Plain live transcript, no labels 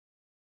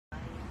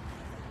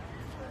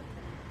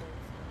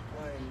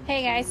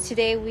Hey guys,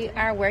 today we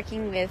are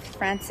working with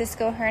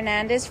Francisco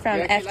Hernandez from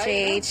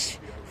FJH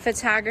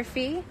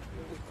Photography.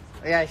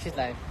 Yeah, she's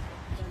live.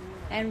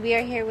 And we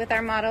are here with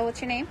our model.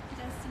 What's your name?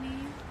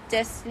 Destanee.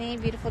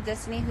 Destanee, beautiful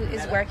Destanee, who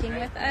is working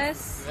with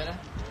us.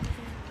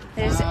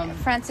 There's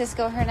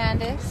Francisco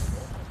Hernandez.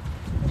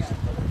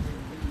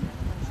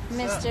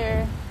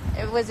 Mr.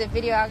 Was it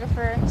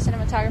videographer,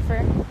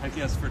 cinematographer? I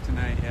guess for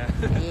tonight, yeah.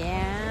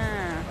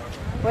 Yeah.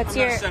 I'm not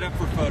set up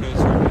for photos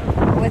right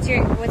now. What's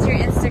your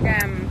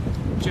Instagram?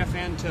 Jeff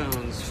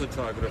Antone's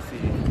photography.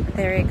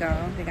 There we go.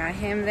 We got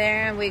him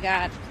there, and we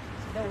got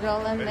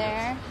Roland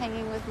there,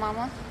 hanging with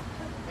Mama.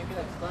 Maybe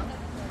that's fun.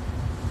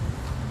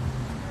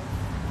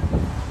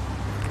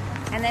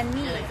 And then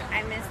me,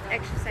 I missed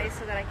exercise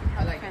so that I can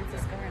help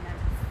Francisco Hernandez.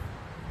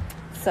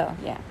 So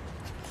yeah,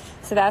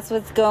 so that's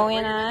what's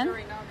going on.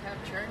 Right now, kind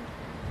of turn,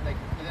 like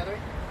another way,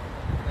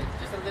 like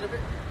just a little bit.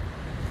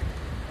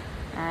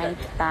 Ahí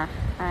está.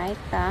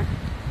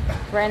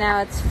 Right now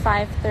it's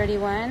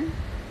 5:31,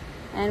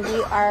 and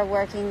we are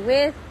working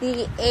with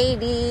the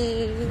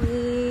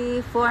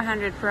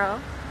AD400 Pro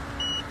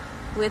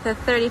with a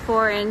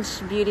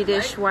 34-inch Beauty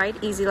Dish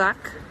White Easy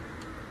Lock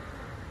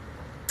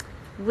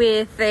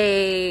with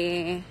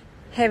a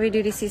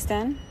heavy-duty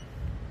C-stand.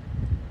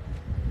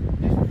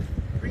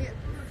 Bring it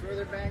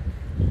further back,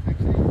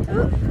 actually.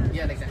 Ooh.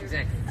 Yeah, exactly.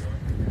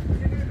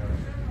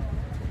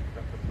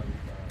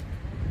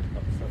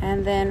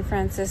 And then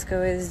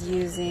Francisco is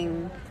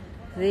using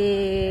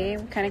the,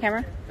 what kind of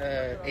camera?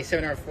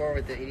 A7R4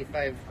 with the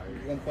 85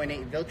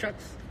 1.8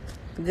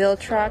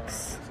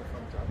 Viltrox.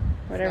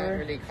 Whatever. Not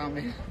really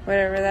common.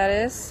 Whatever that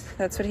is.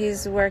 That's what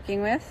he's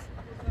working with.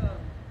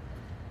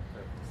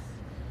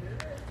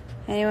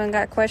 Anyone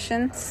got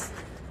questions?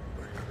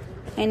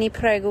 Any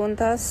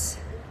preguntas?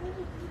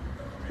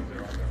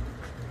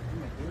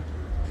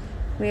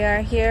 We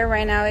are here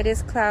right now. It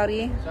is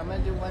cloudy. So I'm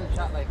gonna do one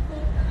shot like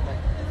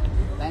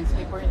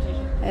landscape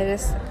orientation. It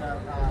is.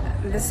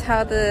 This is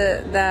how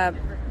the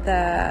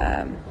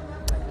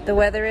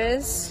weather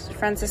is.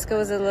 Francisco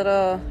is a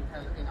little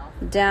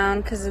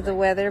down because of the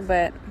weather,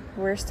 but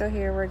we're still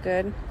here. We're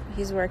good.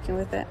 He's working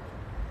with it.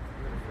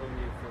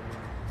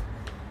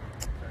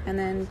 And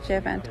then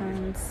Jeff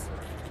Antone's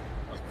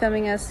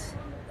filming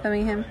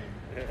him.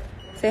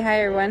 Say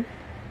hi, everyone.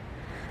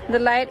 The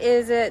light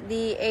is at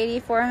the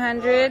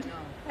AD400,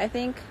 I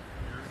think.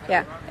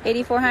 Yeah,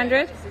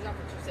 AD400.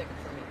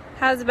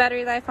 How's the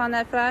battery life on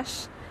that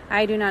flash?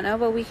 I do not know,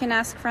 but we can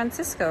ask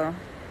Francisco.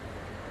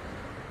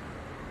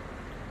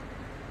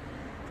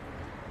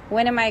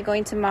 When am I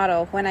going to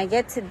model? When I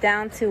get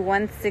down to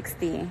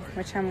 160,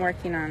 which I'm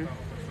working on.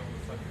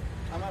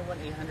 I'm at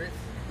 1/800.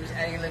 Just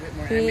adding a little bit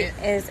more. He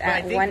is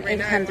at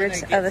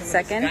 1/800th of a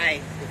second.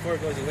 Before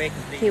it goes away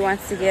completely. He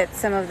wants to get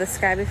some of the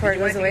sky before it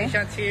goes away.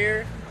 Shots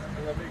here.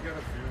 Let me get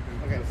a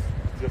few,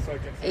 just so I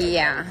can see.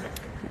 Yeah.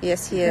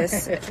 Yes, he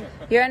is.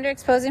 You're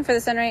underexposing for the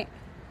sun, right?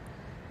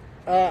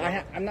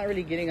 I'm not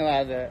really getting a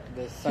lot of the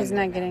sun. He's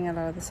not getting a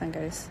lot of the sun,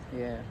 guys.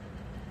 Yeah.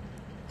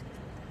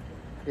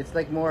 It's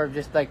like more of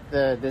just like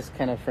this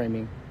kind of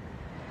framing.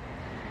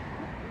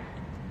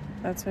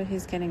 That's what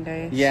he's getting,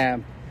 guys. Yeah,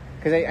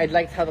 because I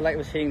liked how the light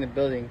was hitting the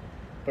building,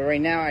 but right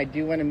now I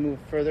do want to move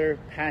further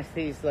past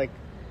these, like,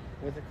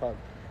 what's it called,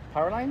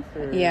 power lines?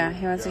 Or? Yeah,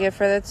 he wants to get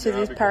further to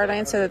these power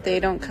lines so that they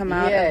don't come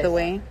out of the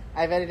way.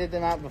 I've edited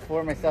them out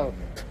before myself.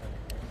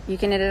 You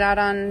can edit out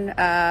on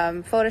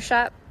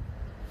Photoshop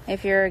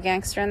if you're a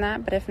gangster in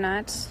that, but if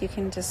not, you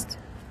can just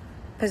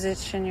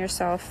position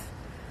yourself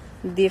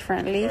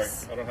differently. I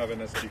don't have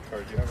an SD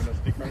card. Do you have an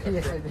SD card?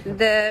 Yes, I do.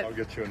 I'll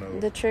get you another.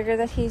 The trigger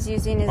that he's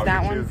using is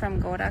that one from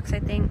Godox, I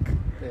think.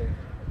 Yeah.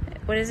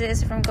 What is it?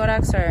 Is it from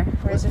Godox, or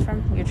where is it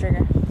from? Your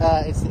trigger?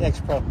 It's the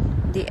X Pro.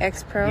 The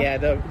X Pro? Yeah,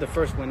 the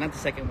first one, not the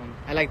second one.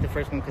 I like the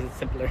first one because it's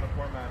simpler.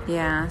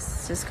 Yeah,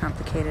 it's just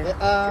complicated.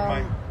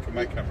 For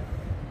my camera.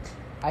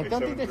 I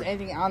don't think there's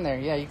anything on there.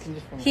 Yeah, you can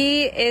just...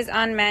 He is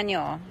on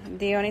manual.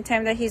 The only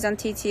time that he's on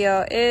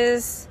TTL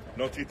is...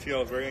 No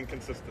TTL, very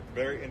inconsistent.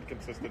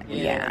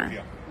 Yeah.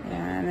 Yeah,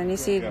 and then you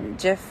see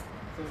Jeff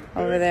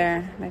over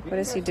there. Like, what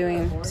is he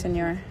doing,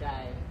 senor?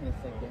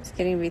 He's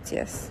getting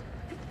BTS.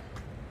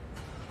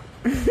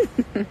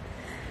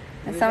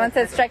 And someone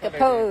said strike a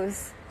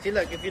pose. See,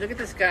 look, if you look at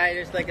the sky,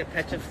 there's like a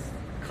patch of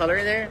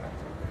color there.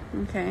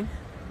 Okay.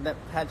 That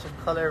patch of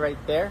color right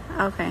there.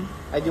 Okay.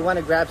 I do want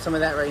to grab some of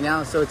that right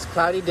now. So it's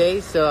cloudy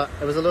days, so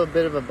it was a little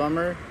bit of a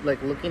bummer,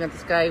 like looking at the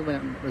sky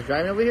when I was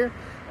driving over here.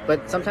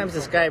 But sometimes the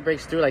sky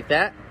breaks through like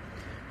that.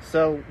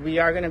 So we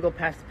are going to go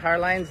past the power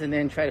lines and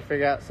then try to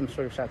figure out some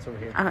sort of shots over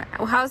here. All right.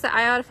 Well, how's the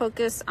eye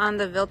autofocus on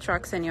the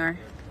Viltrox, senor?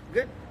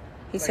 Good.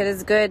 He said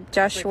it's good.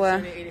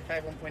 Joshua Like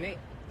 85 1.8.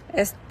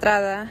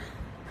 Estrada.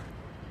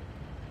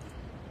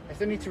 I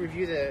still need to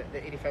review the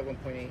 85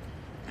 1.8.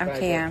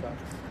 Okay, yeah.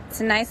 It's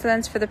a nice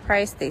lens for the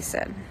price, they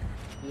said.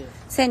 Yes.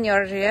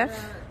 Senor Jeff.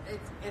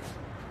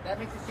 That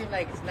makes it seem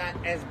like it's not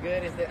as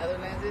good as the other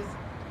lenses,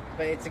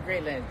 but it's a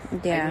great lens.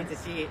 Yeah. I need to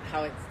see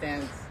how it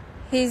stands.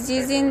 He's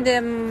using the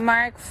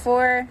Mark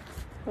IV.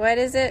 What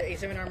is it?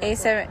 The A7R Mark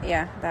A7.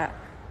 Yeah, that.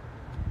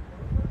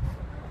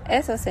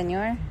 Eso,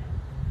 señor.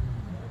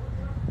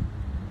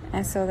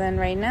 And so then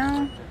right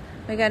now,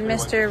 we got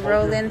Mr.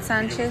 Roland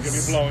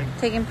Sanchez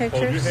taking Hold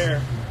your pictures.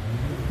 hair.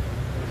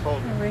 Just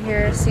hold it. Over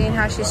here, seeing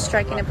how she's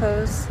striking a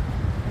pose.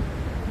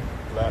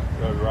 Left,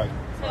 right.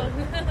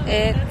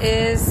 It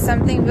is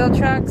something Bill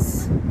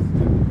Trucks.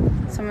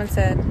 Someone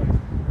said.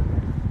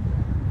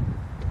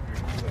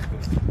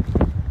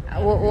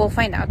 We'll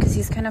find out because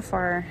he's kind of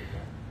far.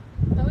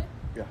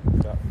 Yeah,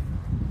 that.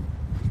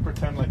 Just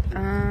pretend like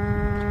you're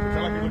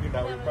looking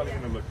that way. You're probably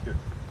going to look here.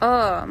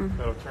 Oh,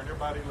 So turn your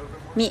body a little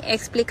bit more. mi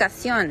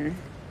explicación.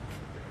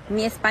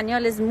 Mi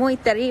español es muy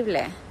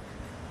terrible.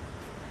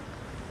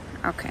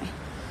 Okay.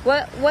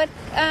 What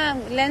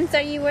lens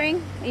are you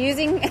wearing?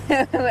 Using?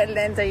 What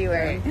lens are you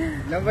wearing?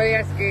 Nobody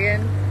asked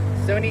again.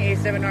 Sony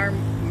A7R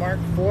Mark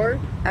IV.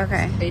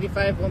 Okay.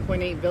 85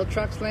 1.8 Bill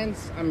Trucks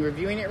lens. I'm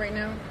reviewing it right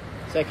now,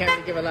 so I can't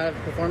really give a lot of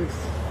performance.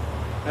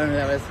 I don't know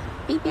what that was.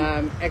 Beep, beep.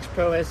 X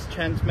Pro S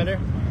transmitter.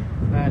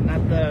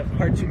 Not the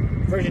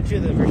version 2,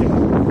 the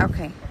version 1.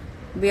 Okay.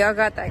 We all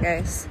got that,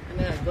 guys. And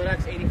then a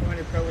Godox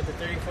AD400 Pro with the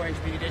 34-inch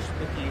beauty dish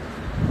with the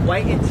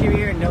white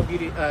interior and no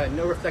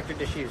reflector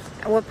dish used.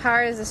 What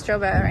power is the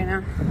strobe at right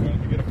now? You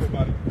get a full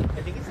body.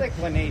 I think it's like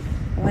 1/8.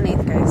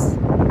 1/8, guys.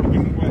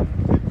 Give it wet.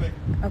 Same thing.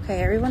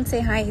 Okay, everyone say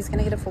hi. He's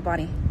gonna get a full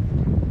body.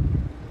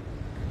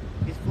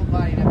 It's full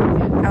body, not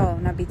BTS. Oh,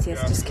 not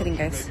BTS. Just kidding,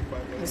 guys.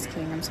 Just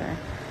kidding. I'm sorry.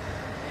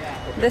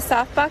 The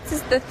softbox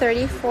is the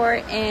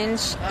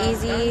 34-inch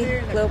Easy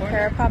Glow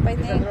Parapop, I There's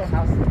a think. little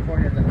house in the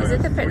corner of the Is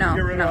it the Get no?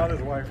 rid of all No.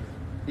 this wire.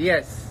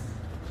 Yes.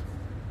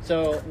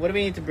 So, what do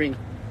we need to bring?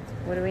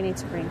 What do we need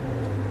to bring?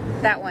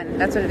 That one.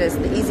 That's what it is.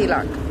 The Easy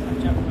Lock.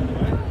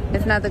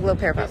 It's not the Glow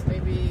Parapop. Just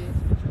maybe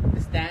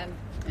the stand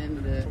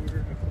and the... It's a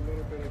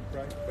little bit of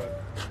bright,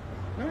 but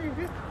No, you're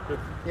good. good.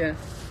 Yeah.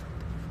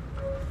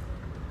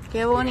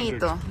 Qué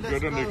bonito.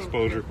 Good under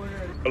exposure.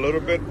 A little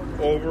bit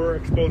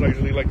overexposed. I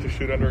usually like to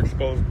shoot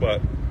underexposed,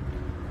 but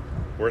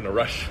we're in a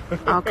rush.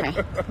 Okay.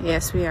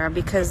 Yes, we are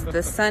because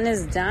the sun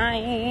is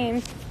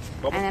dying.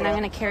 And then I'm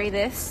gonna carry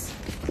this.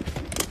 I'm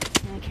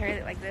gonna carry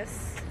it like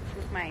this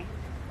with my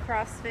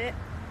CrossFit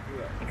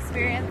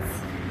experience.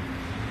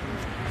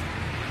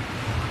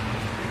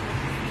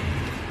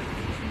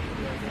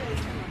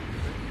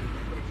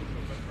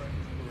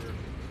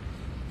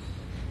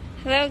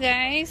 Hello,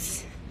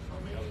 guys.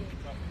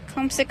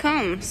 Combs to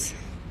combs.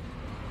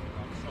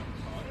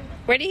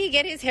 Where did he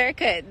get his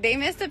haircut? They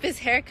messed up his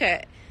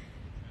haircut.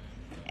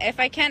 If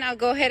I can, I'll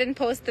go ahead and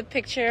post the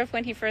picture of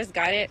when he first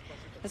got it. I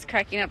was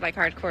cracking up like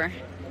hardcore.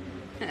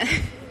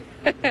 I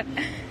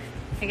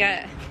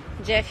got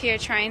Jeff here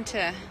trying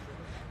to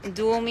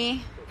duel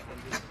me.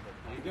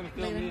 You're gonna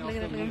film me, I'll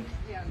film you.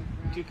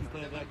 You can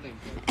play that thing.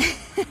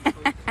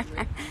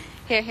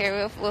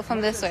 Here, we'll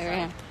film this way right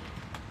here.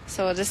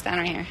 So we'll just stand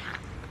right here.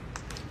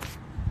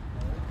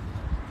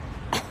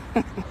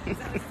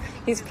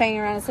 He's playing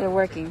around instead of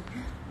working.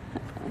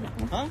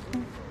 Huh?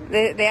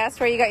 They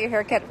asked where you got your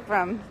haircut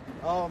from.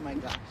 Oh my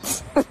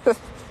gosh.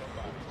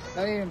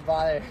 Don't even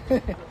bother.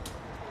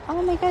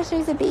 Oh my gosh,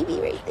 there's a baby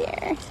right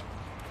there.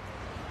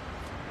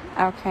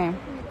 Okay.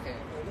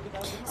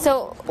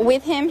 So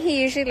with him,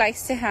 he usually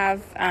likes to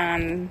have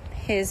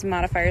his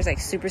modifiers like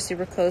super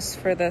close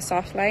for the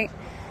soft light.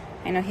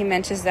 I know he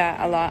mentions that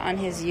a lot on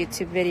his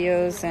YouTube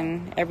videos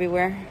and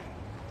everywhere.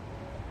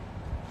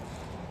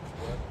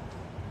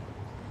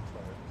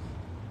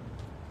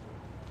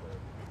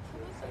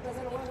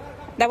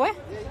 That what?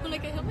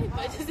 Like, I hope my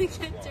butt doesn't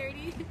get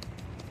dirty.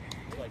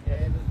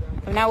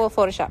 Now we'll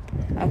Photoshop.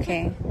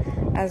 Okay.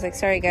 I was like,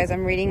 sorry guys,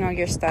 I'm reading all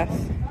your stuff.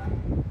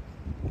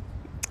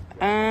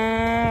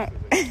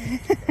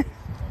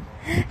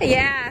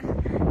 Yeah.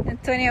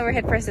 20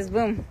 overhead presses.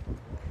 Boom.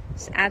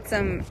 Just add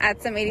some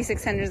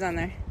 8600s on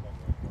there.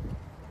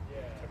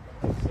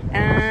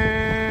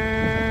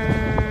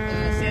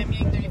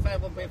 Samyang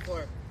 35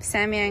 1.4.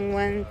 Samyang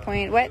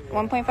 1.534. What?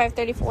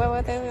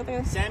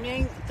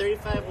 Samyang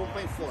 35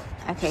 1.4.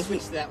 Okay.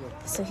 Switch that one.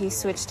 So he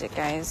switched it,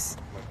 guys.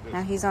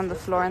 Now he's on the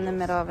floor in the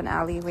middle of an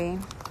alleyway.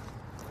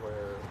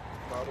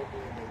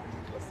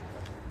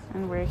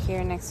 And we're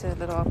here next to a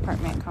little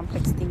apartment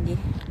complex thingy.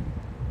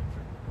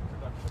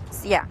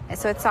 So, yeah,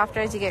 so it's softer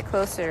as you get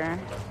closer.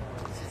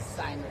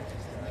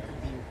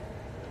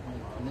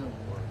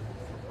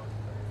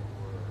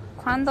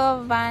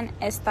 ¿Cuándo van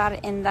a estar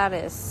en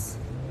Dallas?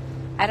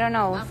 I don't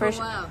know. Not for a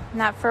while.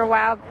 Not for a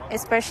while,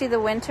 especially the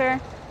winter.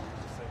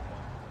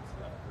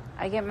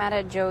 I get mad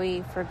at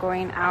Joey for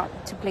going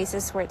out to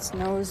places where it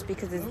snows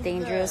because it's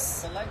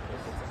dangerous.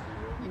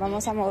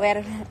 Vamos a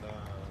mover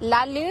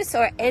la luz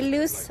or el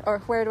luz, or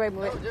where do I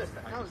move it?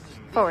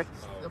 Forward.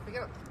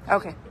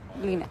 Okay,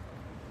 lean it.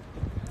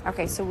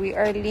 Okay, so we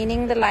are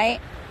leaning the light.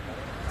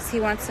 So he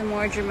wants some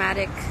more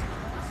dramatic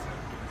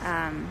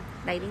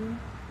lighting.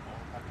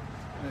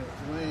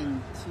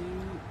 1, 2,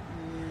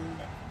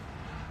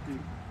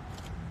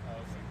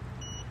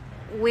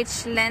 3.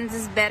 Which lens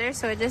is better?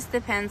 So it just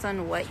depends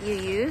on what you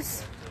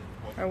use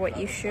or what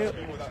you shoot.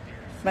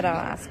 But I'll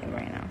ask him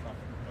right now.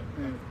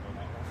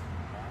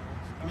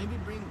 Maybe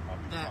bring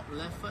that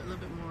left foot a little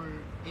bit more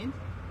in.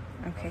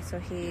 Okay, so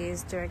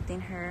he's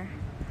directing her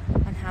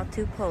on how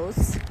to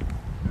pose.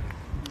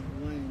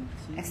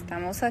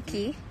 Estamos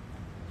aquí.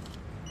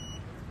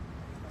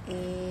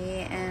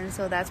 And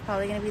so that's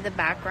probably going to be the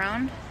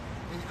background.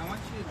 I want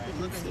you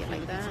to look See it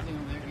like that.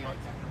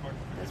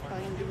 That's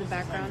probably going to be the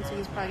background. So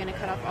he's probably going to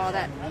cut off all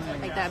that,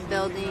 like that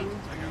building,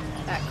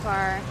 that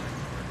car.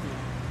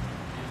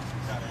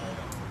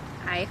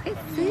 Ay,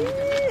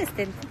 Jesus,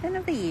 Assistant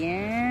of the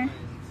Year.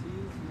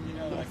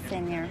 Yes,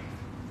 senor.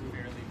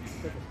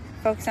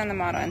 Focus on the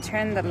model and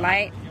turn the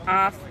light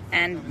off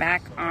and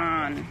back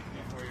on.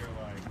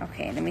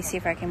 Okay, let me see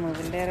if I can move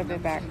a little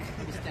bit back.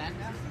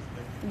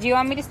 Do you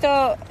want me to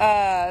still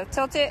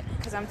tilt it?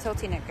 Because I'm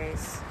tilting it,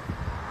 guys.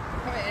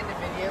 Can I end the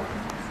video?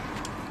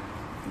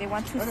 They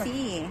want to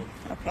see.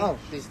 Okay. Oh,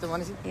 they still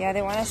want to see? Yeah,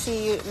 they want to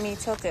see me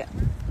tilt it.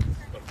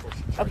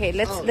 Okay,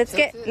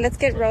 let's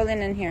get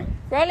Roland in here.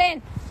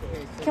 Roland,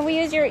 can we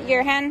use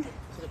your hand?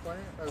 To the corner?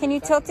 Can you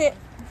tilt it?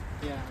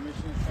 Yeah, I'm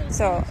just going to try to...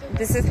 So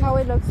this is how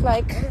it looks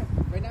like.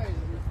 Right now,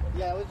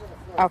 yeah, it was on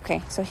the floor.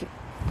 Okay,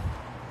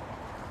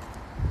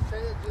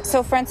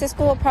 so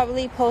Francisco will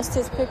probably post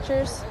his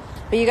pictures,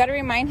 but you got to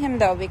remind him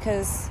though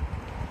because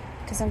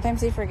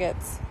sometimes he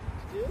forgets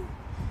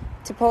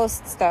to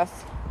post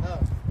stuff. Oh,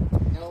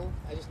 no,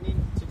 I just need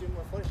to do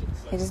more photo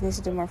shoots. He just needs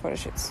to do more photo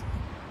shoots.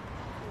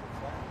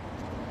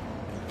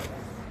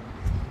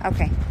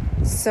 Okay,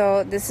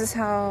 so this is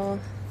how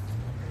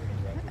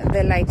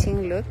the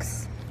lighting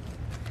looks,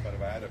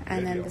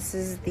 and then this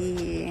is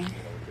the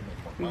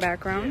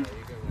background.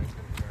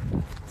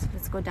 So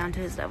let's go down to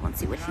his level and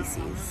see what he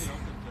sees.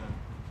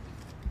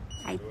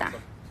 Ahí está.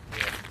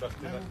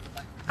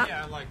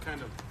 Yeah, like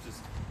kind of just.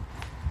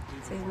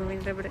 So he's moving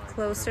a little bit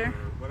closer.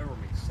 Whatever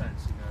makes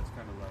sense, you know, it's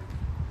kind of like.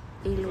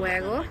 Y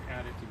luego, Like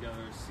add it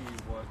together, see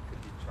what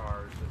could be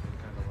charged, and then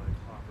kind of like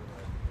offer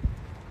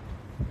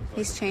that.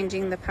 he's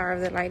changing the power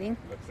of the lighting.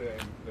 Let's say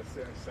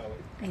I sell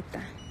it. Ahí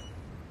está.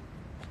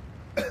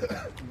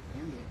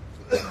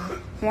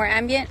 More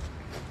ambient?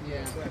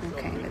 Yeah.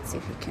 Okay, let's see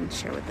if we can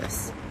share with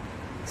us.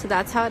 So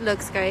that's how it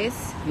looks, guys.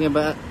 Yeah,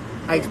 but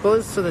I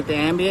exposed so that the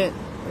ambient,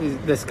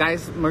 the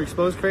sky's more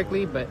exposed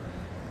correctly, but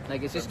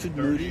like it's just too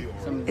moody,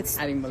 so I'm It's-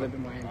 adding a little bit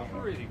more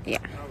ambient. Yeah.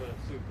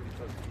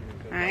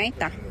 Ahí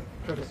está.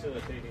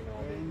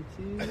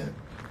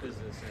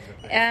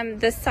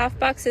 The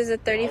softbox is a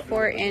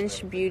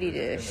 34-inch beauty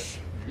dish.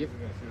 Yep.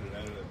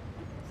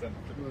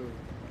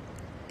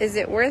 Is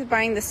it worth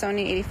buying the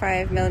Sony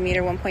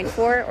 85mm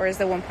 1.4 or is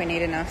the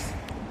 1.8 enough?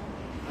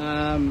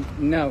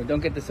 No, don't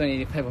get the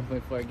Sony 85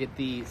 1.4. Get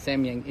the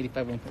Samyang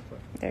 85 1.4.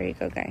 There you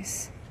go,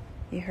 guys.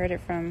 You heard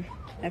it from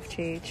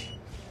FGH.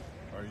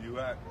 Are you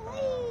at?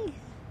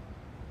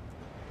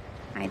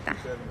 Ahí está.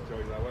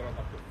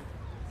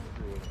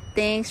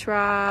 Thanks,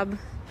 Rob.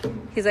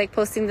 He's like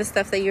posting the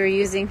stuff that you were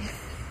using.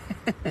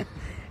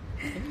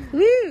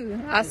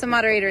 Woo! Awesome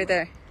moderator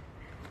there.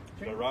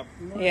 Is that Rob?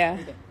 Yeah.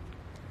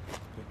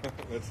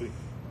 Let's see.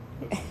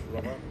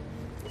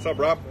 What's up,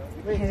 Rob?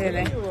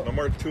 No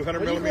more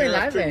 200 What are you millimeter. going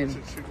live in?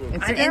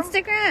 On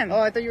Instagram. Oh,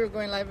 I thought you were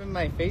going live in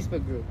my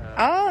Facebook group.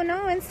 Oh,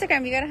 no,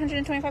 Instagram. You got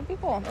 125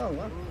 people. Oh,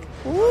 wow.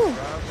 Woo.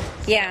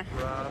 Yeah.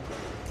 Rob.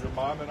 Your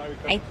mom and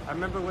I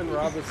remember when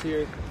Rob was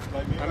here.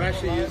 I'm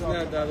actually using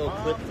that little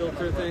clip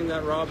filter thing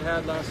that Rob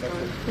had last time.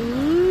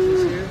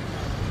 This year.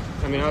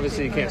 I mean,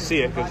 obviously you can't see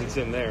it because it's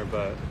in there,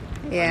 but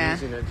Yeah. I'm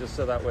using it just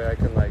so that way I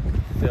can like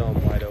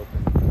film wide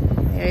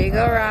open. There you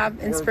go, Rob.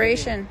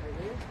 Inspiration.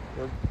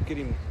 We're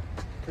getting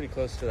pretty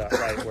close to that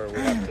light where we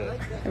have to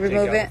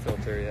Remove take it. out the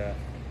filter. Yeah,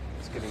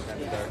 it's getting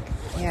kind of dark.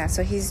 Yeah,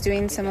 so he's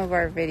doing some of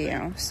our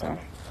video. So,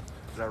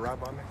 Is that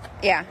Rob on there?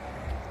 yeah.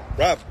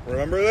 Rob,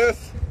 remember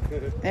this?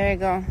 There you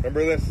go.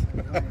 Remember this?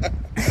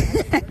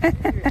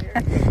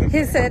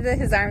 He said that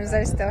his arms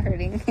are still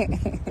hurting.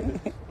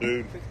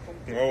 Dude.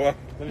 Oh, well.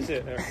 Let me see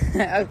it there.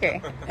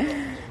 Okay.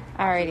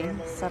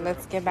 Alrighty. So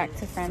let's get back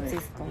to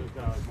Francisco.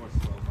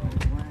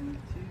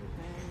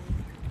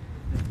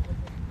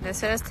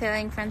 That's what I was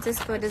telling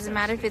Francisco. It doesn't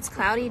matter if it's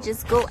cloudy.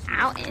 Just go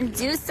out and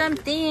do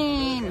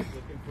something.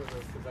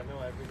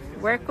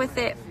 Work with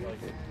it.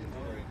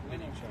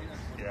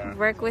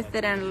 Work with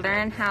it and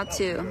learn how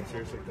to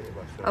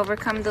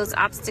overcome those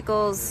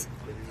obstacles.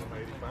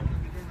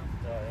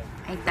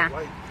 Ahí está.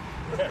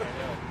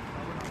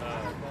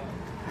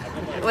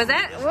 What was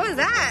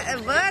that?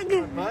 A bug?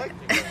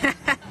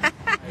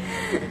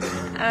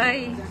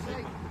 Ay.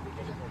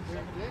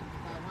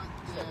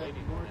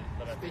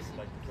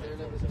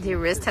 Your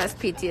wrist has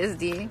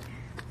PTSD.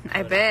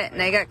 I bet.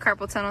 Now you got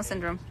carpal tunnel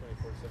syndrome.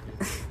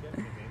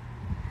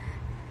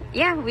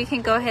 Yeah, we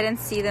can go ahead and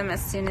see them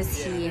as soon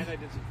as he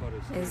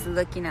is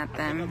looking at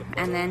them.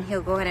 And then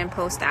he'll go ahead and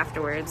post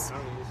afterwards.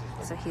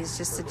 So he's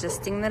just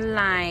adjusting the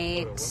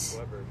light.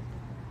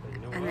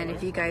 And then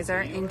if you guys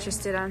are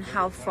interested on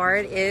how far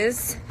it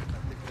is.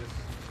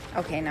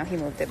 Okay, now he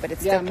moved it, but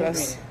it's still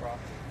close.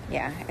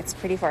 Yeah, it's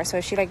pretty far. So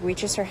if she like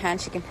reaches her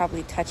hand, she can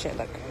probably touch it.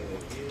 Look.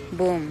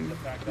 Boom.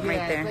 Right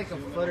there. It's like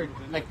a foot or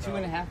like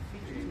 2.5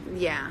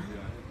 feet. Yeah.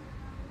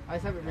 I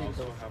just have it really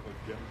close.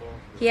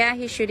 Yeah,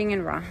 he's shooting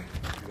in RAW.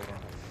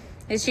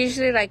 It's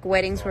usually like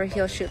weddings where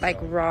he'll shoot like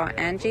raw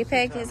and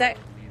JPEG. Is that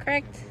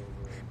correct?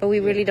 But we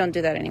really don't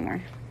do that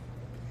anymore.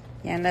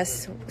 Yeah,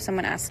 unless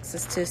someone asks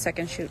us to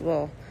second shoot,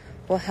 we'll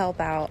help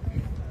out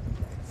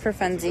for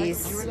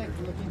funsies. You were like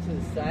looking to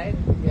the side,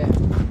 yeah.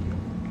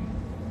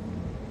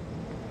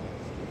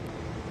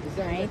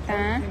 Ahí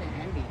está.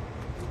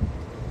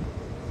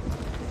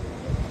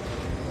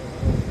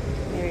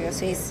 There we go.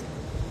 So he's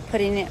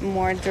putting it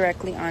more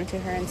directly onto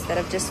her instead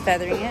of just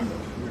feathering it.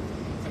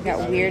 We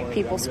got weird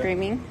people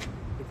screaming.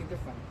 I think they're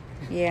fun.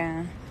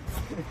 Yeah.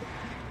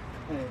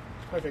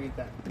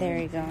 There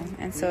you go.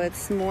 And so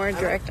it's more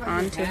direct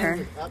onto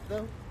her.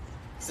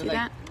 See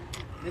that?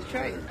 Let's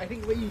try. I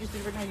think what you just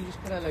did right now, you just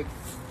kind of like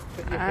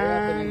put your hair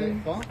up and then let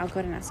it fall. I'll go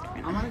ahead and ask her.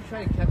 I'm gonna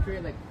try to capture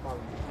it like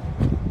falling.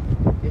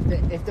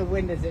 If the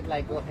wind doesn't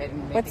like go ahead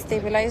and. What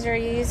stabilizer are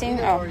you using?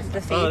 Oh, the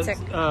Phototech.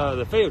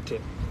 The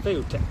Phototech. There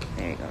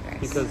you go, guys.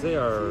 Because they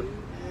are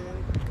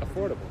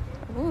affordable.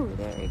 Ooh,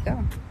 there you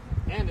go.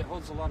 And it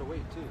holds a lot of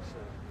weight too. So.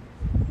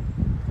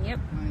 Yep.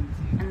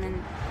 And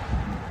then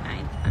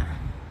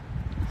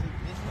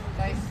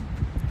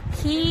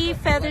he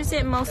feathers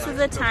it most of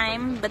the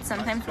time, but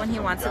sometimes when he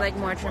wants it like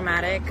more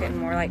dramatic and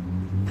more like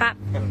pop,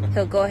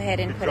 he'll go ahead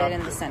and put it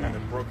in the center.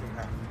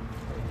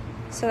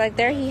 So like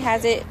there he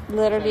has it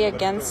literally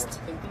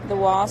against the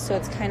wall, so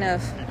it's kind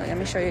of, let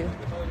me show you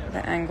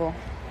the angle.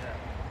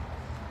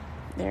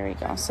 There we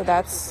go. So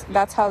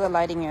that's how the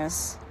lighting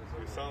is.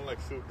 You sound like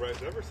Sue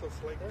Bryce, ever so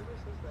slightly.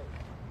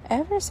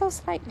 Ever so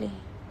slightly.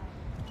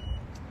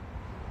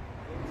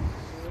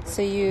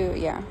 So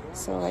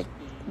so like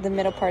the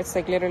middle part's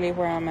like literally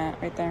where I'm at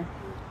right there.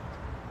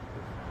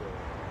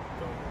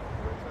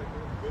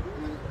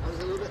 I was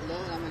a little bit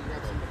low, and I'm gonna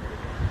grab some.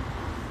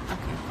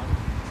 Okay.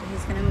 So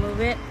he's gonna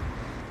move it,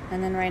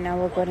 and then right now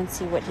we'll go ahead and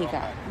see what he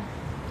got.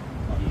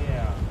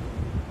 Yeah.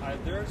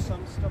 There's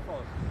some stuff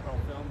I'll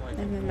film like.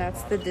 And then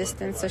that's the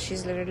distance, so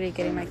she's literally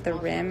getting like the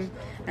rim,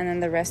 and then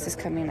the rest is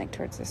coming like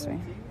towards this way.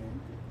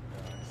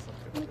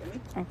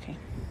 Okay.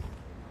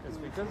 It's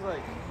because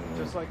like,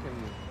 just like in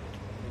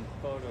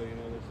photo, you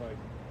know, there's like.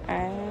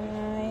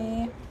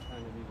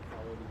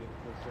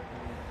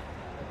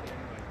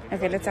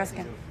 Okay, let's ask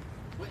him.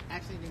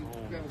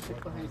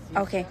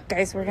 Okay,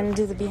 guys, we're gonna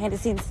do the behind the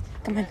scenes.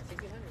 Come on.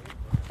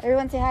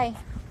 Everyone say hi.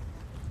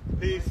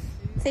 Peace.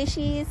 Say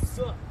cheese.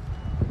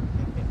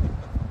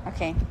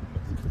 Okay.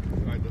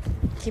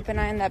 Keep an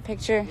eye on that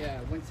picture. Yeah,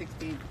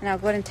 116. And I'll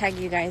go ahead and tag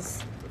you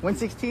guys.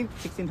 116,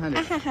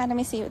 1600. Let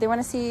me see. They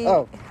want to see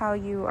how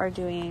you are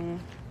doing.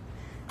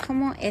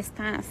 ¿Cómo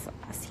estás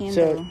haciendo?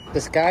 So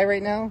the sky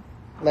right now,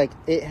 like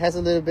it has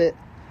a little bit,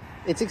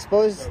 it's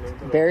exposed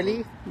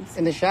barely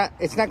in the shot.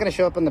 It's not going to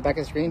show up on the back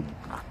of the screen,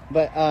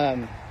 but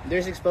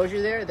there's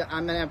exposure there that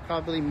I'm going to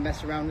probably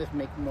mess around with,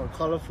 make it more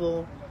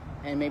colorful,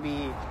 and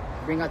maybe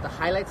bring out the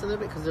highlights a little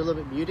bit because they're a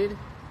little bit muted.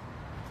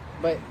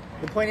 But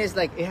the point is,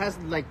 like, it has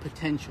like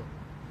potential,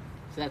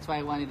 so that's why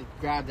I wanted to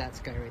grab that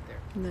sky right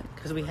there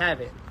because we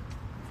have it.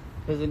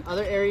 Because in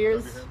other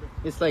areas,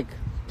 it's like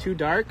too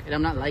dark, and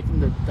I'm not liking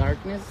the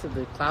darkness of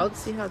the clouds.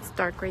 See how it's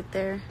dark right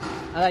there?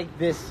 I like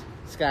this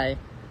sky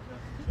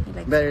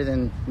better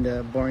than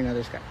the boring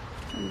other sky.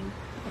 Yeah.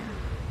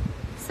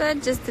 So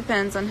it just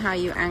depends on how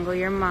you angle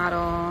your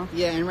model.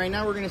 Yeah, and right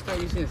now we're gonna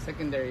start using a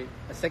second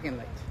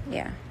light.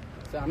 Yeah.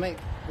 So I might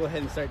go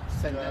ahead and start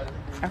setting that up.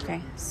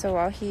 Okay, so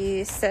while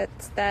he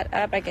sets that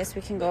up, I guess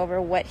we can go over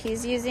what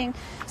he's using.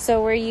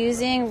 So we're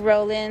using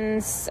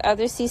Roland's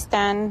other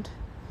C-stand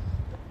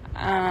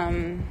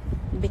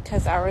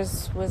because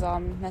ours was all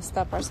messed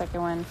up, our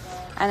second one.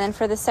 And then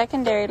for the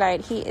secondary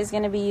light, he is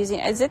going to be using,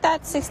 is it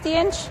that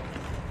 60-inch?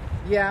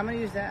 Yeah, I'm going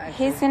to use that.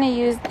 Actually. He's going to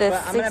use the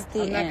 60-inch.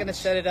 I'm not going to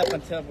set it up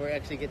until we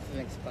actually get to the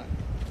next spot.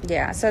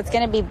 Yeah, so it's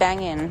going to be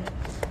banging.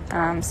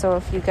 So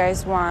if you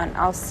guys want,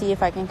 I'll see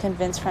if I can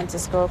convince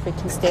Francisco if we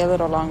can stay a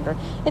little longer.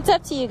 It's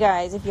up to you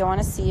guys. If you want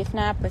to see, if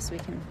not, pues we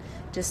can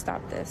just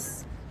stop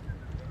this.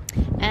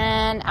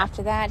 And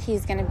after that,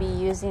 he's going to be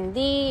using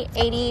the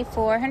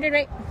AD400,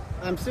 right?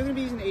 I'm still going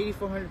to be using the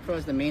AD400 Pro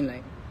as the main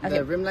light. Okay.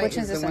 The rim light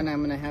is the one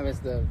I'm going to have as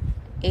the...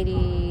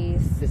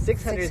 The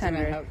 600 is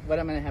what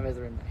I'm going to have as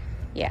the rim light.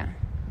 Yeah.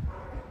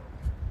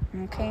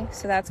 Okay,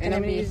 so that's going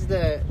to be... And I'm going to use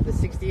the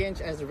 60-inch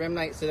as the rim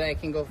light so that I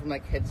can go from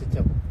like head to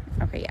toe.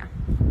 Okay, yeah.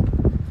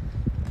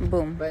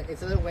 Boom. But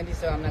it's a little windy,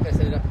 so I'm not going to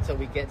set it up until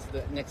we get to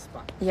the next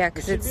spot. Yeah,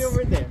 because it should be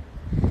over there.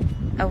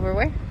 Over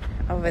where?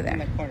 Over there. In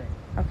the corner.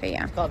 Okay,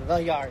 yeah. It's called The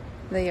Yard.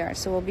 The Yard.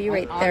 So we'll be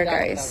right there,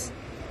 guys.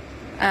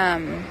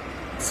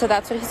 So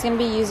that's what he's going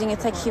to be using.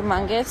 It's like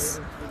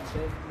humongous.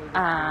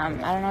 I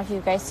don't know if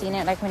you guys seen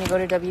it, like when you go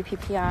to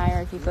WPPI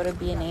or if you go to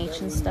B&H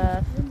and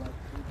stuff.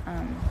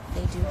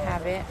 They do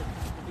have it.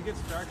 It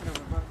gets dark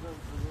enough.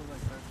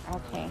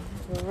 Okay,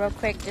 well, real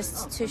quick,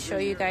 just to show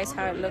you guys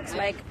how it looks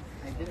like.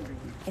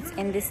 It's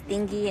in this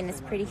thingy and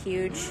it's pretty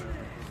huge.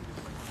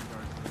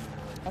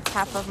 It's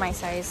half of my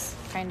size,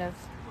 kind of.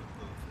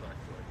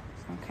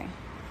 Okay.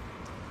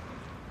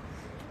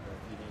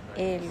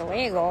 Y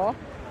luego,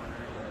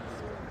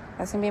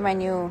 that's gonna be my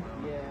new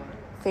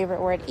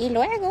favorite word. Y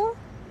luego,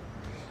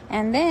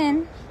 and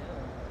then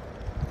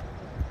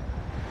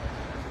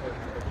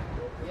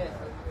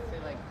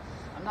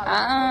But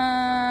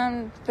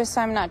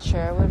I'm not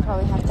sure. We'd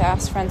probably have to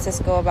ask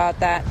Francisco about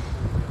that.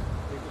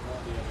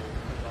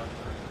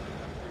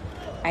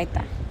 Ahí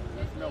está.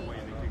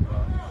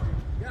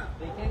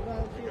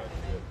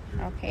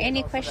 Okay,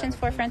 any questions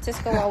for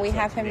Francisco while we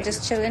have him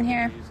just chilling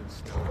here?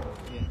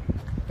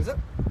 What's up?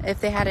 If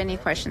they had any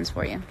questions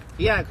for you.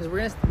 Yeah, because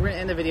we're gonna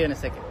end the video in a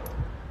second,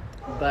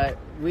 but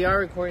we are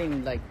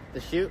recording like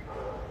the shoot,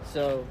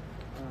 so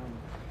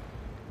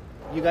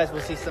you guys will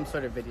see some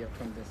sort of video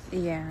from this.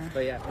 Yeah.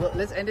 But yeah, well,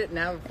 let's end it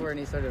now before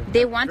any sort of.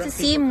 They want to drunk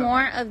see people come.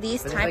 more of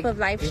these type of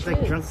live There's shoots.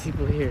 like drunk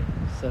people here,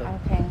 so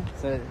Okay.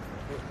 so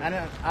I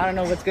don't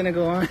know what's gonna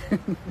go on.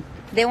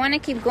 They want to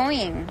keep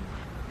going.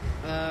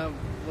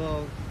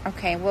 Well,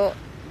 Okay, well,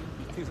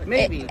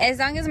 maybe. as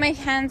long as my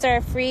hands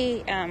are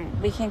free,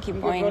 we can keep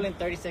We're going. rolling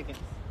 30 seconds.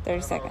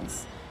 30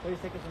 seconds. 30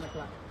 seconds on the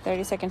clock.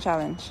 30-second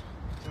challenge.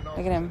 Look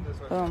at him.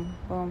 Boom,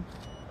 boom.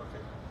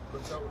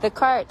 The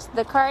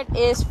cart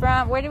is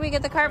from, where did we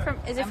get the cart from?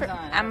 Is it from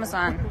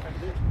Amazon?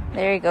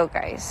 There you go,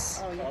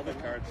 guys.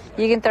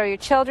 You can throw your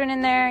children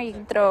in there. You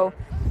can throw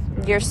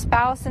your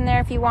spouse in there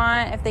if you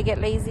want, if they get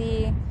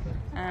lazy.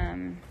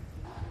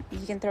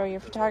 You can throw your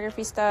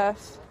photography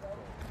stuff.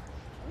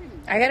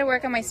 I gotta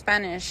work on my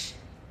Spanish.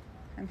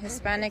 I'm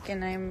Hispanic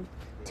and I'm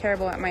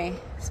terrible at my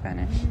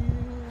Spanish.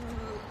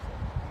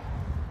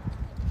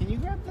 Can you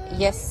grab that?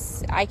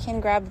 Yes, I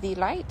can grab the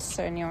light,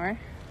 senor.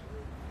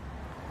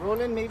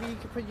 Roland, maybe you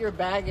could put your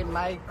bag in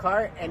my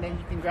cart and then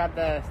you can grab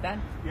the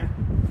stand? Yeah.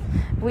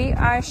 We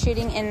are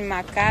shooting in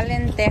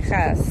McAllen,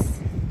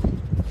 Texas.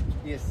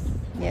 Yes.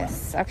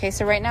 Yes. Okay,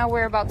 so right now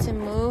we're about to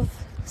move.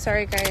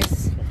 Sorry,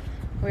 guys.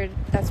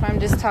 That's why I'm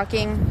just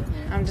talking.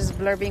 I'm just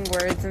blurbing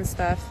words and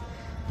stuff.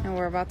 And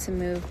we're about to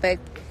move. But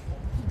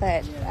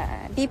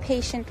be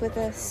patient with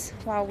us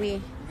while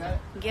we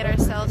get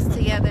ourselves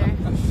together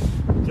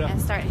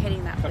and start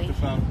heading that way.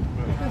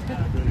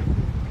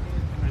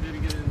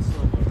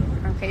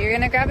 Okay, you're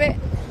going to grab it?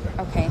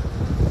 Okay.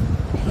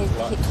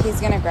 He's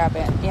going to grab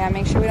it. Yeah,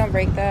 make sure we don't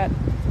break that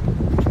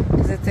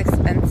because it's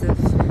expensive.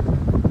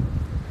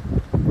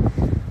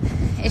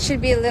 It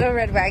should be a little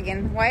red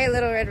wagon. Why a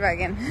little red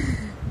wagon?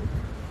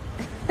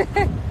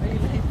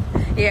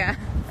 Yeah.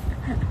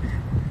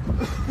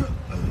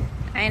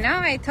 I know.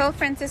 I told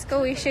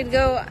Francisco we should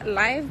go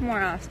live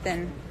more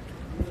often.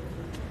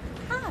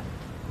 Ah.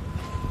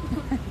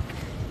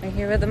 We're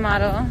here with the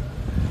model.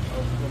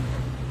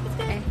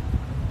 Okay.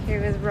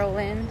 Here with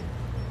Roland,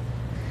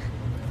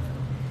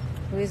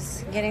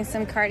 who's getting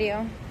some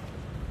cardio.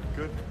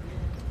 Good.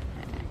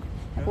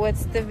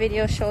 What's the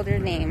video shoulder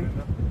name?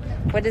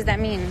 What does that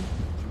mean?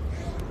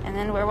 And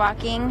then we're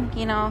walking,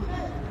 you know,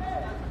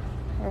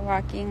 we're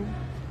walking.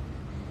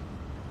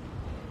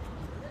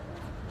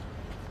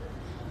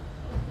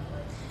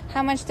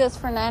 How much does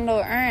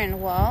Fernando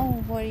earn?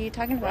 Well, what are you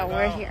talking about?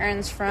 Where he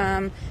earns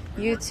from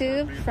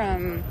YouTube,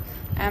 from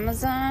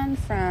Amazon,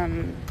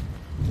 from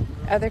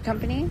other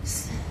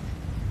companies.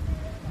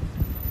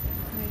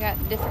 We got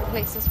different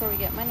places where we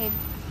get money.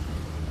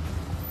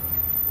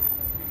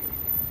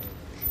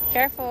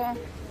 Careful.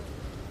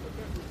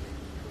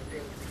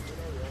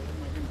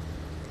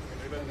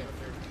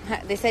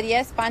 They said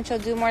yes, Pancho,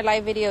 do more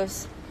live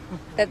videos.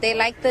 That they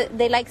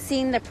like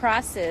seeing the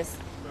process.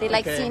 They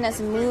like seeing us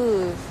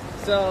move.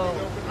 So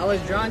I was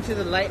drawn to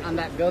the light on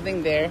that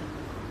building there.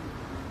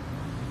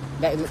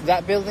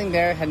 That building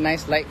there had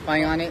nice light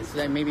falling on it, so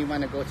that made me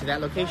want to go to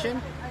that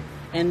location.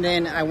 And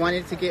then I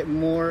wanted to get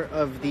more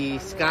of the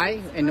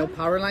sky and no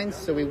power lines,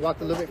 so we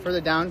walked a little bit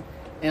further down.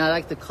 And I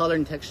like the color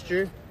and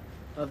texture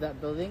of that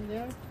building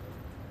there.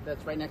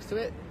 That's right next to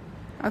it.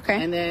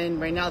 Okay. And then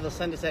right now the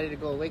sun decided to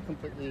go away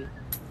completely,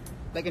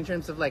 like in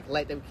terms of like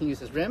light that we can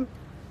use as rim.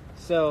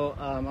 So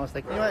I was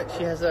like, you know what?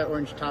 She has an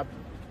orange top.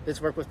 Let's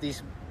work with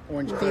these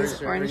orange colors.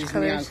 These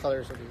neon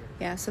colors over here.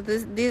 Yeah, so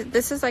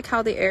this is like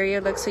how the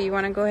area looks. So you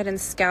want to go ahead and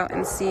scout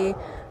and see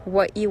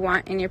what you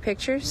want in your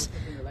pictures.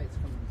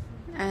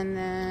 And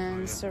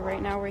then, so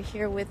right now we're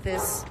here with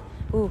this.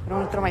 Ooh, I don't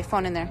want to throw my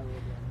phone in there.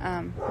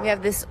 We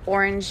have this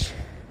orange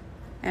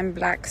and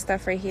black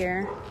stuff right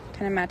here.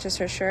 Kind of matches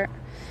her shirt.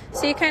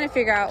 So you kind of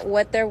figure out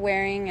what they're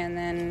wearing and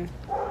then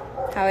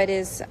how it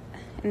is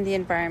in the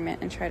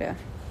environment and try to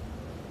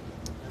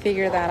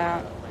figure that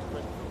out.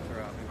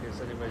 In case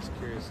anybody's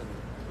curious.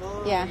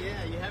 Yeah.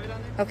 Yeah, you have it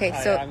on there? Okay,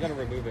 so I'm going to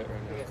remove it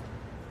right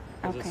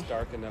now. okay. It's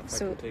dark enough I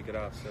can take it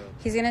off. So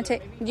He's gonna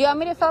take. Do you want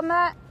me to film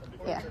that?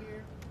 Yeah.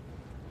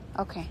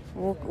 Okay.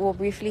 We'll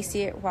briefly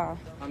see it. Wow.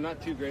 I'm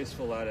not too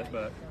graceful at it,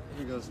 but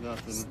here goes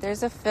nothing.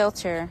 There's a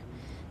filter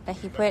that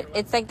he put.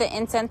 It's like the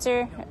in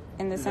sensor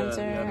in the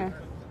sensor.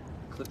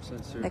 Clip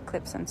sensor. The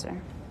clip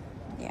sensor.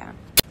 Yeah.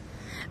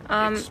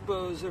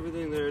 Expose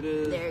everything. There it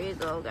is. There you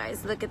go,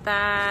 guys. Look at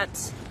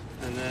that.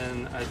 And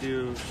then I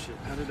do. Shit,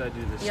 how did I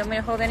do this? You want me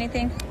to hold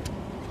anything?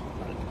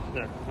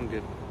 There, I'm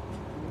good.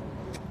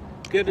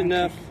 Good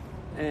enough.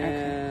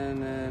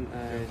 And then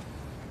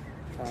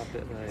I pop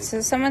it like.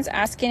 So someone's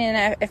asking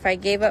if I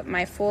gave up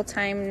my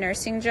full-time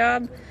nursing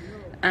job.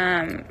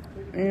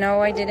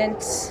 No, I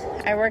didn't.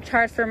 I worked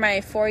hard for my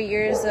 4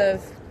 years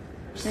of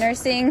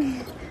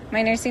nursing,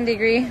 my nursing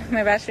degree,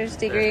 my bachelor's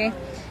degree,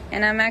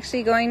 and I'm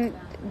actually going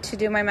to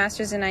do my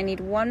master's, and I need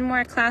one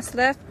more class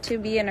left to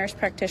be a nurse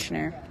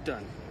practitioner.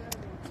 Done.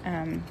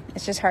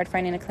 It's just hard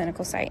finding a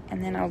clinical site,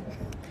 and then I'll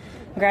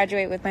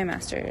graduate with my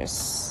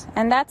master's.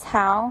 And that's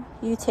how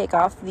you take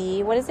off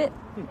the, what is it?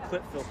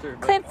 Clip filter.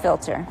 Clip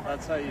filter.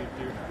 That's how you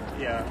do.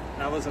 Yeah,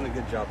 that wasn't a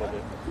good job of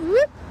it.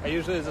 Whoop. I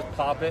usually just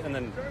pop it and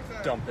then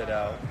dump it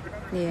out.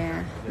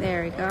 Yeah,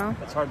 there we go.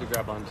 It's hard to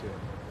grab onto.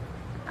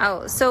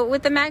 Oh, so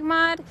with the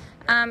MagMod,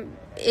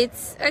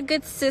 it's a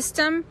good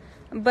system,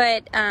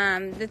 but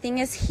the thing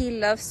is he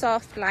loves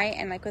soft light,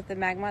 and like with the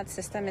MagMod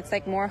system, it's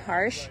like more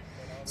harsh.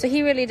 So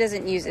he really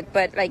doesn't use it,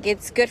 but like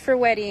it's good for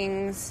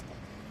weddings.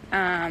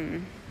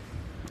 I'm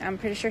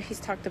pretty sure he's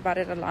talked about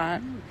it a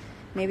lot.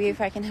 Maybe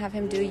if I can have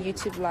him do a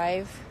YouTube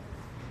live,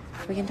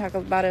 we can talk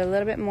about it a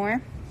little bit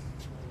more.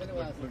 Yeah. That's a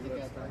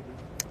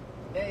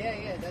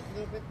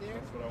little bit there.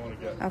 That's what I want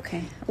to get.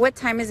 Okay. What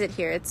time is it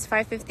here? It's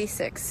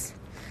 5:56.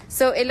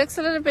 So it looks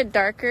a little bit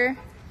darker.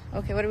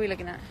 Okay, what are we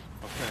looking at?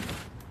 Okay.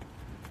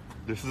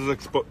 This is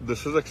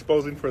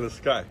exposing for the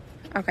sky.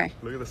 Okay.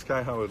 Look at the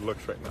sky, how it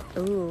looks right now.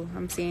 Ooh,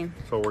 I'm seeing.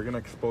 So we're gonna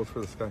expose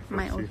for the sky first.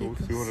 My See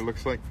ojitos. what it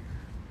looks like.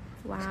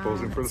 Wow.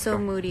 Exposing for the So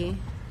sky. moody.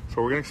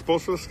 So we're gonna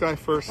expose for the sky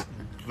first,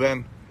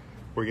 then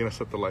we're gonna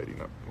set the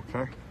lighting up.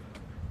 Okay.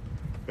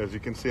 As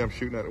you can see, I'm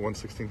shooting at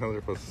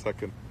 1/1600th of a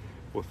second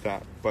with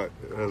that, but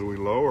as we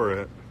lower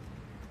it,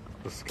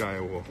 the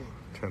sky will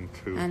tend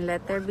to. And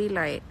let there be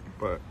light.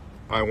 But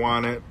I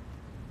want it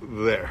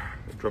there,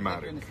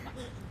 dramatic.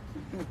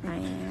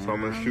 So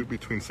I'm gonna shoot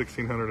between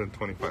 1600 and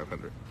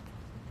 2500.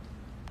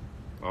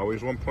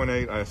 Always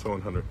 1.8 ISO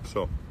 100.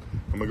 So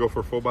I'm gonna go for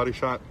a full body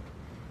shot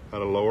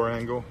at a lower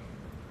angle.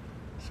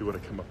 See what I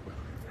come up with.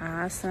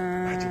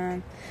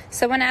 Awesome.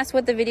 Someone asked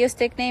what the video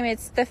stick name.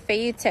 It's the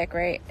Photoshoot,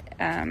 right?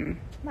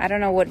 I don't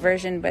know what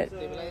version, but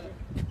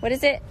what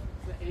is it?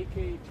 The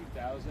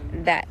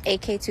AK2000. That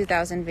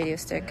AK2000 video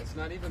stick. Yeah, it's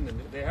not even the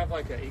new. They have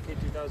like a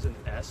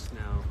AK2000S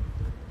now.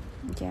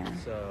 Yeah.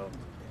 So,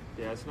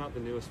 yeah, it's not the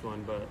newest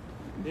one, but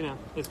you know,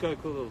 it's got a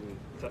cool little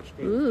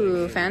touchscreen.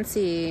 Ooh, thing.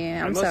 fancy. I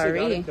I'm mostly got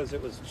sorry. it because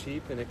it was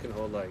cheap and it can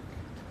hold like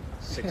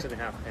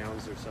 6.5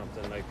 pounds or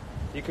something. Like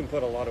you can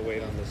put a lot of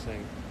weight on this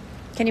thing.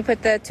 Can you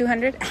put the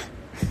 200?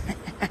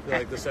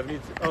 Like the 70.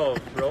 Oh,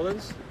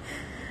 Roland's.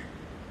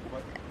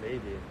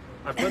 Maybe.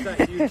 I put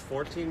that huge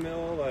 14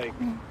 mil like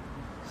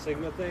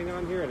Sigma thing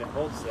on here, and it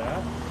holds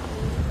that.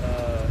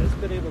 It's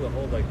been able to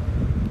hold like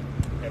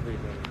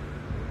everything.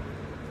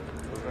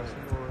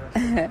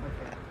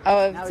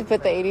 Oh, to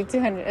put the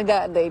 8200,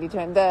 the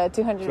 8200, the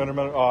 200. 200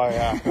 minutes. Oh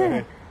yeah. We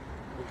can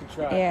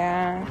try.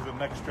 Yeah. Use the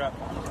neck strap.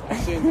 I've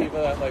seen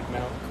people that like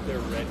mount their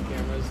red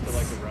cameras to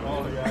like a round.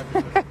 Oh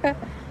yeah.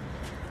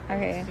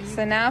 Okay,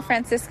 so now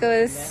Francisco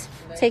is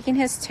taking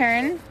his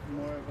turn.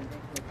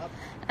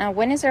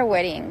 When is our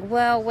wedding?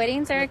 Well,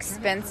 weddings are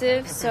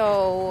expensive,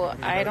 so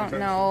I don't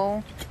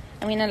know.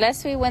 I mean,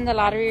 unless we win the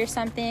lottery or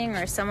something,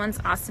 or someone's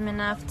awesome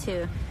enough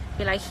to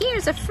be like,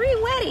 here's a free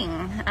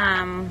wedding.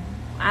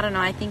 I don't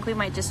know. I think we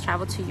might just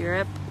travel to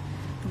Europe.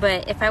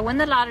 But if I win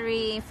the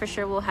lottery, for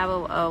sure we'll have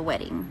a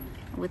wedding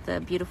with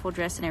a beautiful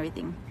dress and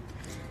everything.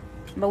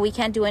 But we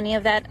can't do any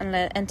of that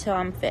until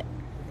I'm fit.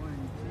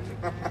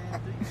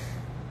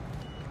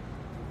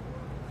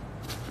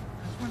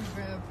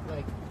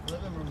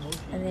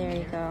 And there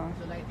you go.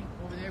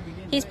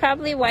 He's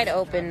probably wide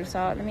open, so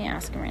let me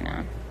ask him right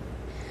now.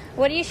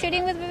 What are you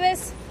shooting with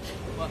this?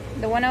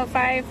 The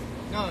 105?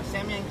 No,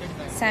 Samyang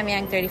 35.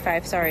 Samyang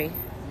 35, sorry.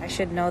 I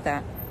should know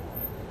that.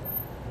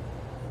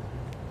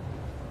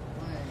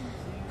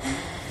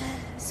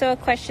 So a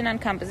question on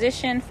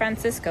composition.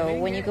 Francisco,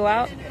 when you go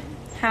out,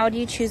 how do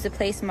you choose the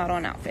place, model,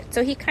 and outfit?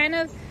 So he kind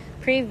of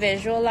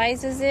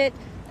pre-visualizes it.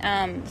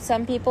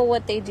 Some people,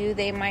 what they do,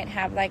 they might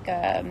have like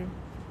an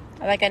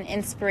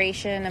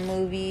inspiration, a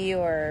movie,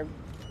 or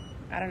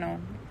I don't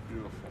know,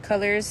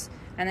 colors,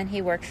 and then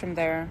he works from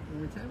there.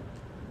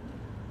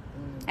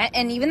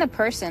 And even the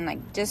person,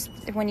 like just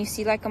when you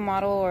see like a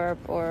model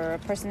or a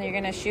person that you're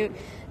gonna shoot,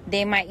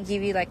 they might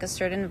give you like a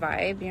certain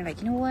vibe. You're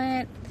like, you know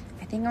what?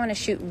 I think I want to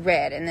shoot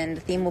red, and then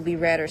the theme will be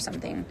red or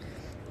something.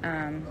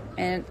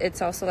 And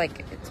it's also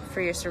like it's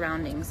for your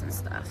surroundings and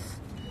stuff.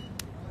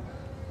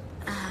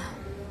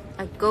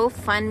 A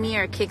GoFundMe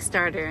or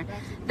Kickstarter.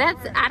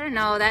 That's, I don't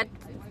know, that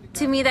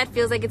to me that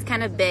feels like it's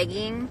kind of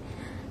begging.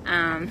 So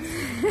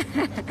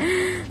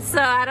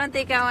I don't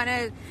think I want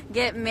to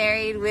get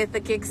married with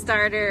a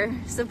Kickstarter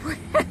support.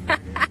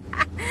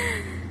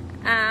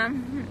 I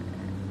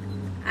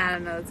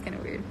don't know, it's kind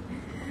of weird.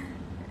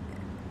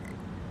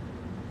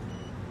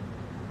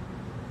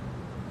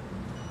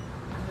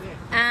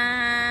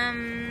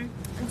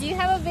 Do you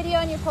have a video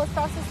on your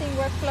post-processing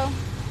workflow?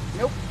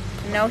 Nope.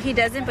 No, he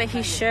doesn't, but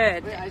he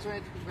should.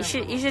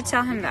 You should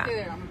tell him that.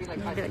 You'd be like,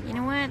 you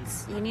know what?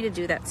 You need to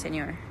do that,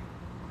 senor.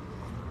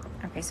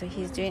 Okay, so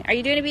he's doing... Are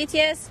you doing a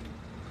BTS?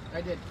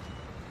 I did.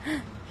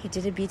 He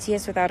did a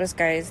BTS without us,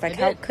 guys. Like,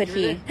 how could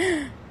he?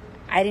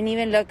 I didn't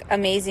even look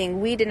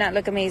amazing. We did not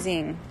look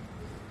amazing.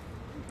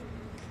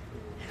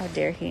 How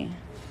dare he?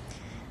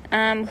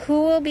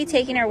 Who will be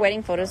taking our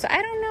wedding photos?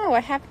 I don't know. I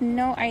have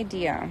no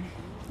idea.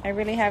 I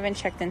really haven't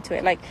checked into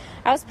it. Like,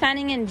 I was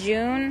planning in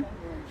June,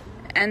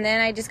 and then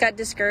I just got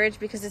discouraged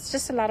because it's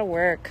just a lot of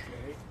work.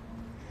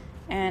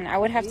 And I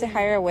would have to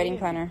hire a wedding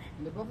planner.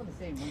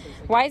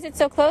 Why is it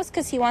so close?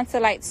 Because he wants the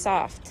light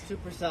soft.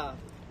 Super soft.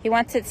 He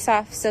wants it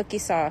soft, silky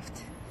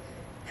soft.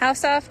 How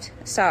soft?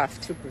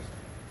 Soft. Super.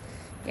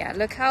 Yeah,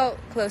 look how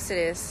close it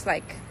is.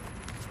 Like,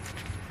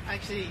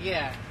 Actually,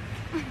 yeah.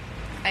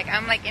 like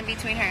I'm like in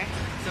between her.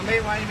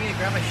 Somebody wanted me to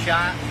grab a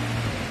shot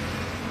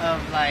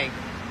of like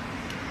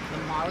the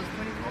model's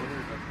pretty cool.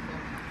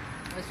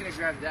 I'm just gonna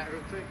grab that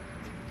real quick.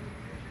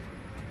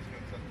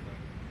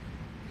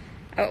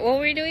 Oh, what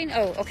were we doing?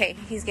 Oh, okay.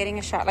 He's getting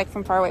a shot like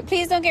from far away.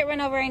 Please don't get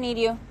run over. I need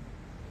you.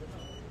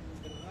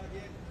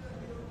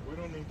 We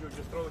don't need you.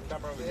 Just throw the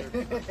camera over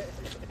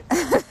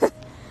here.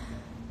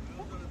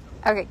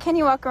 Okay, can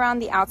you walk around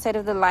the outside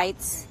of the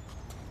lights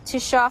to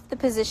show off the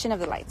position of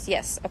the lights?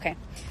 Yes, okay.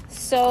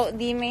 So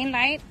the main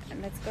light,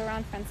 and let's go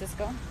around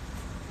Francisco.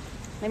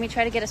 Let me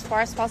try to get as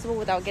far as possible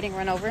without getting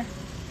run over.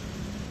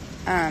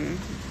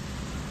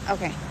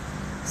 Okay.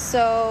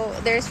 So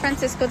there's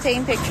Francisco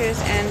taking pictures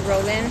and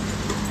Roland,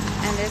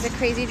 and there's a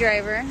crazy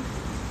driver.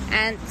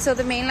 And so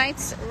the main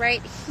light's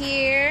right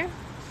here.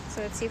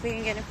 So let's see if we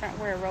can get in front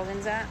where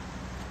Roland's at.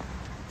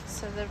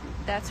 So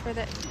that's where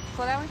the,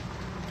 pull that way?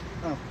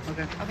 Oh,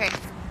 okay. Okay.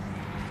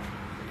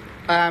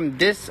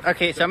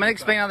 Okay, so I'm gonna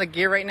explain all the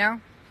gear right now.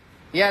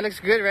 Yeah, it looks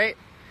good, right?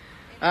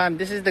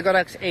 This is the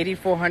Godox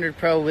AD400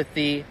 Pro with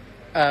the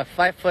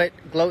 5-foot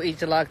glow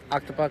easy lock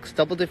octobox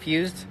double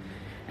diffused,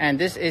 and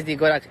this is the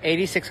Godox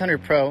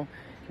AD600 Pro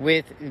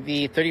with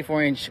the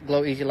 34-inch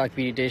glow easy lock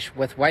beauty dish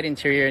with white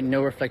interior and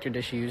no reflector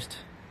dish used.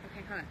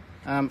 Okay, hold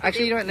on.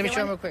 Actually, you know what? Let me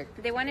show them real quick.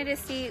 They wanted to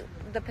see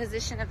the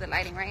position of the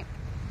lighting, right?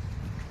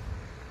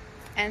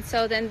 And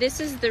so then this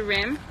is the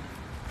rim.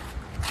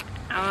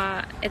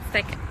 It's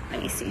like,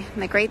 let me see,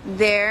 like right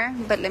there,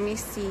 but let me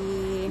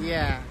see.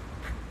 Yeah.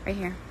 Right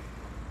here.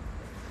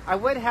 I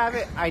would have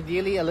it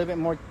ideally a little bit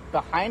more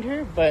behind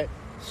her, but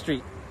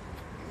street.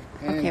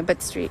 And okay,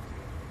 but street.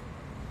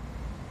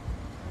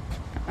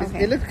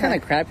 Okay. It looks kind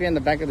of crappy on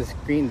the back of the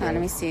screen, though. Let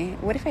me see.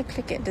 What if I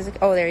click it? Does it?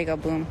 Oh, there you go.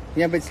 Boom.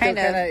 Yeah, but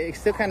it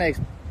still kind of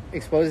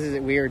exposes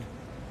it weird.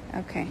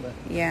 Okay.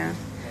 Yeah.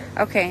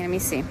 Okay. Let me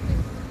see.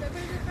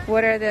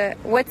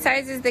 What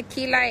size is the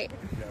key light?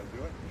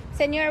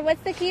 Senor,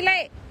 what's the key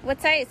light?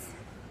 What size?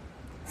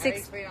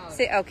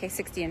 Okay,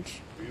 60 inch.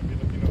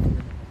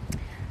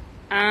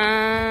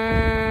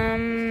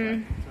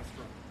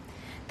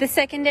 The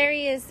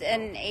secondary is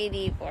an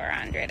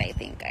 8400, I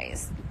think,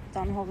 guys.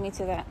 Don't hold me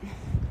to that.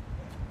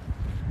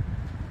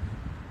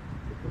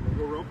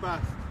 Go real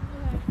fast.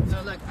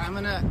 So look, I'm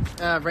gonna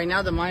right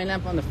now the mine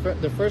lamp on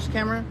the first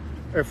camera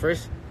or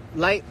first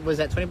light was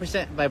at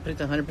 20%, but I put it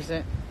to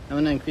 100%. I'm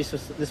gonna increase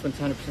this one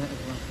to 100% as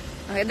well.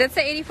 Okay, that's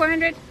the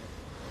 8400.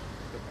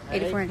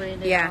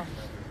 8400. Yeah.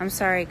 I'm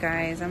sorry,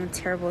 guys. I'm a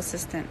terrible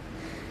assistant.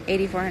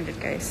 8400,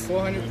 guys.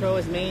 400 Pro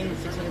is main,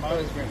 600 Pro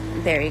is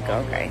green. There you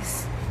go,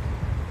 guys.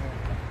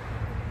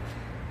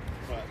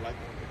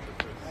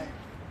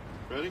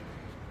 Ready?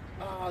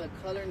 Oh, the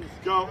color in the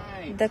Go.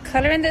 sky. The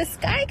color in the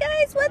sky,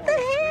 guys. What the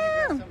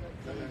hell?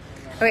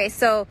 Okay,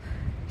 so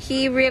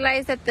he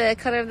realized that the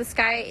color of the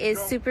sky is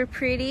super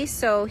pretty,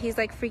 so he's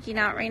like freaking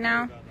out right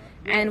now.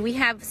 And we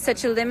have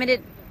such a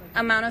limited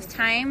amount of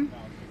time.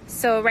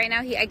 So right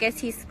now, I guess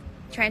he's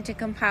trying to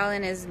compile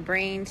in his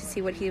brain to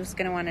see what he was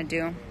going to want to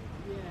do.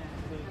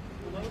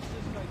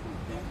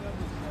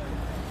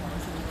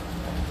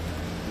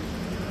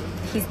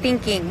 He's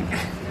thinking.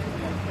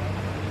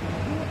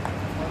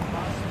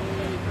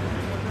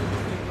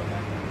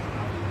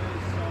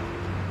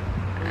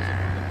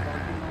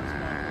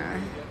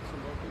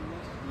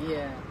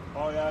 Yeah.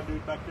 Oh yeah,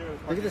 dude, back there.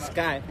 Look at the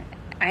sky.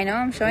 I know,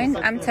 I'm showing.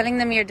 I'm telling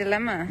them your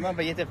dilemma. No,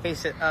 but you have to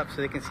face it up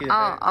so they can see the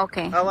Oh,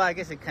 okay. Oh, well, I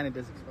guess it kind of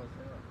does expose it.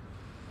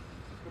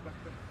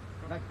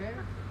 Back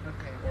there?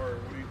 Okay. Or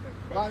what do you think?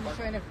 Well, I'm just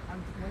trying to.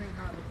 I'm wondering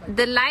how it looks like.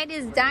 The light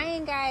is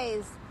dying,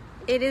 guys.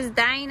 It is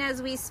dying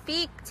as we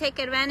speak. Take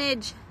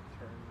advantage.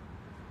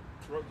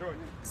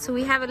 So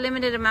we have a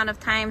limited amount of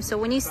time. So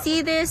when you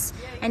see this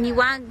and you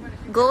want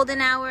golden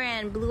hour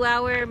and blue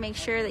hour, make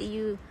sure that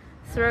you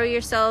throw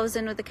yourselves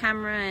in with the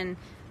camera and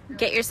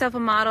get yourself a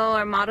model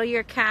or model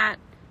your cat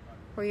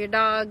or your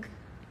dog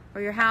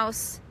or your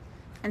house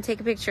and take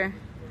a picture.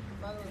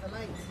 Follow the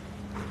lights.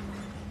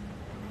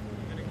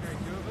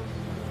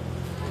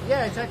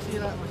 Yeah, it's actually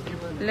a lot more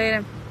stable.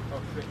 Later.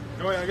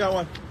 Go ahead, I got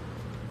one.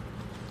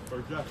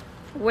 Or Jeff.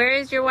 Where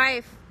is your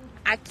wife?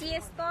 Aquí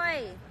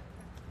estoy.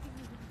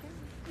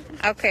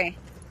 Okay.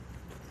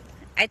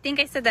 I think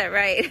I said that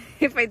right.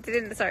 If I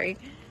didn't, sorry.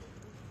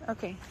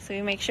 Okay, so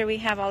we make sure we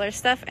have all our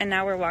stuff and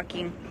now we're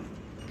walking.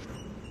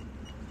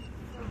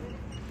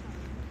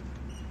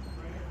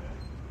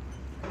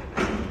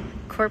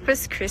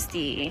 Corpus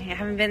Christi. I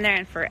haven't been there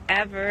in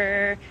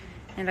forever.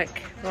 And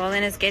look,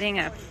 Roland is getting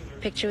a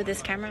picture with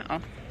this camera.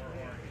 Oh,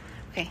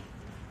 okay.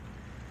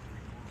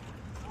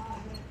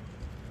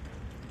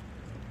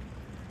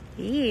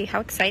 Eee, how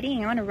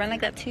exciting. I want to run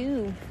like that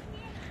too.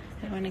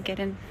 I want to get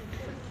in,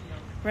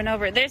 run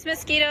over. There's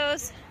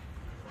mosquitoes.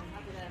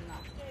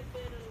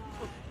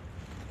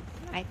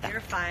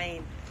 You're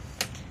fine.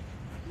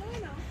 No, no.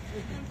 I'm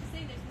just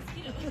saying there's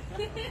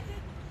mosquitoes.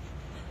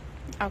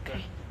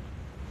 Okay.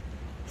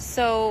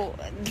 So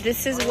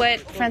this is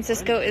what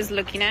Francisco is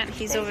looking at.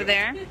 He's over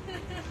there.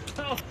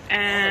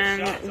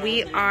 And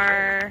we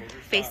are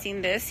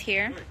facing this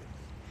here.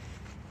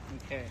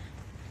 Okay.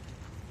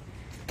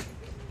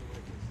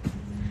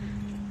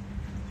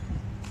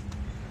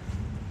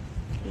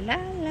 La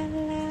la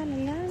la la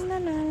la la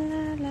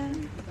la la.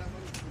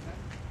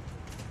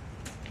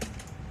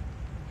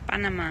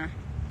 Panama.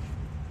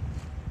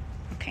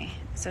 Okay,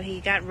 so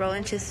he got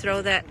Roland to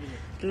throw that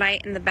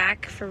light in the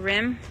back for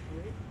rim.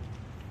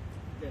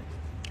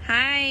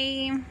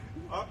 Hi.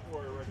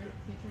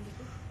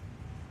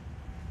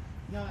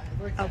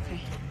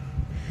 Okay.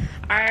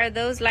 Are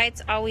those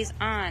lights always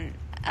on?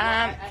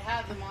 I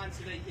have them on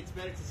so that it's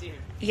better to see her.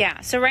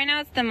 Yeah, so right now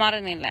it's the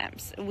modeling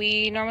lamps.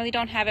 We normally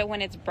don't have it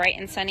when it's bright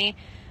and sunny,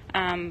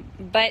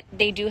 but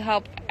they do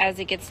help as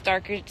it gets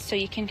darker so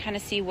you can kind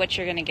of see what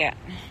you're going to get.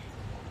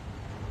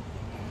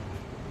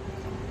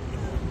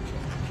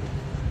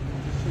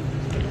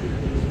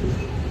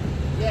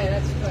 Yeah,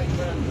 that's like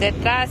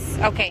Detrás,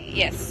 okay,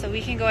 yes, so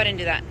we can go ahead and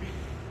do that.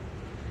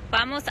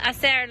 Vamos a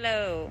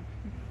hacerlo.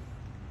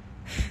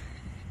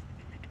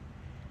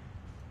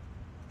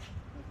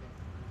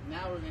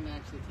 Now we're gonna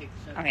actually take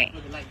the shot. Okay.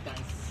 With the light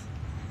dice.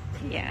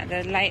 Yeah,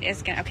 the light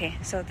is gonna, okay,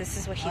 so this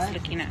is what he's Alright,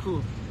 looking at.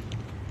 Cool.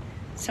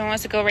 Someone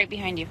wants to go right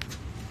behind you.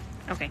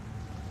 Okay.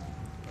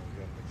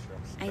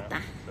 Ahí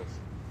está.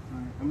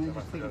 Alright, I'm gonna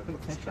just take a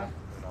quick test shot.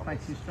 Quite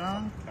too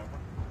strong.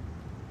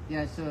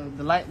 Yeah, so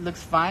the light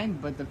looks fine,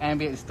 but the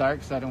ambient is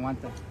dark, so I don't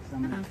want that. So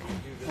I'm gonna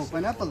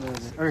open up a little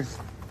bit, or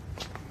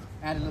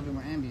add a little bit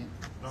more ambient.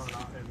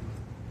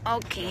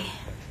 Okay.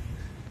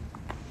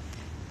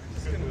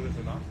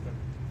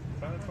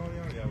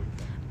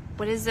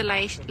 What is the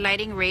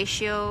lighting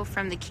ratio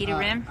from the key to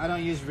rim? I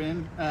don't use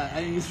rim.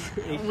 I don't use.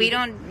 We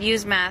don't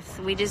use math.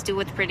 We just do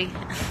what's pretty.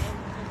 Alright,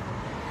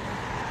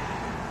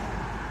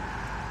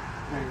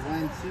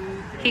 1,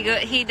 2. 3.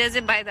 He does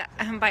it by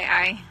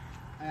eye.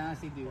 I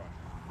honestly do.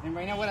 And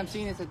right now, what I'm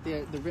seeing is that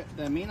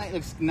the main light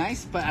looks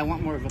nice, but I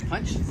want more of a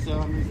punch, so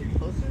I'm gonna get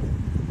closer.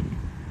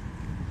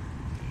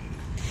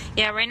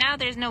 Yeah, right now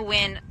there's no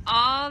wind.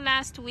 All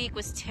last week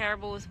was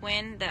terrible with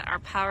wind that our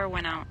power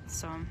went out.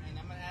 So. And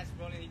I'm gonna ask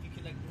Roland if you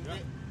could like move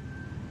it,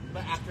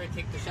 but after I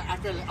take the shot,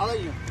 I'll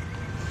let you.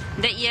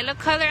 The yellow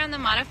color on the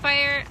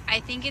modifier, I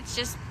think it's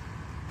just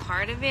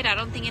part of it. I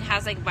don't think it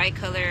has like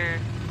bicolor.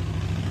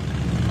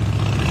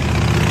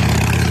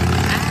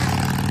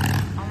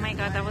 Ah. Oh my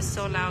god, that was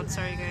so loud.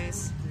 Sorry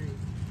guys.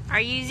 Are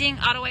you using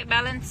auto white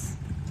balance?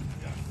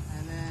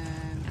 And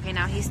then. Okay,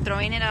 now he's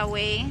throwing it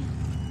away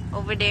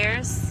over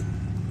there.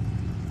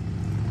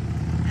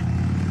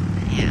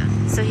 Yeah.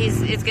 So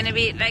it's gonna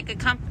be like a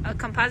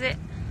composite.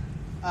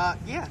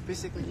 Yeah,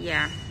 basically.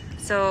 Yeah.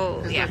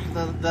 So yeah.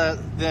 The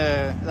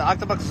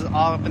octobus is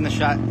all up in the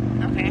shot.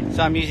 Okay.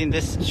 So I'm using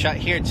this shot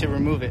here to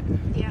remove it.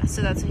 Yeah.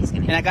 So that's what he's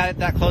gonna. And I got it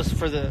that close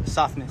for the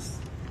softness.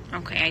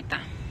 Okay, ahí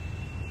está.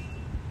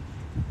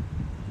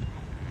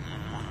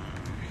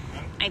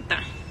 Ahí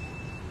está.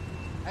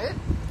 I did?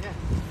 Yeah.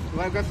 You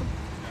wanna grab some?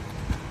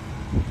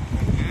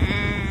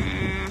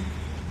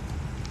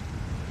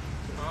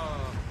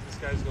 This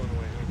guy's going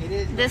away. It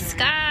is. The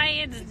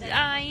sky is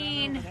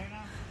dying.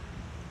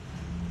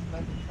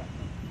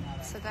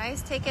 So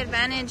guys, take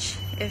advantage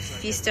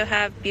if you still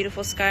have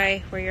beautiful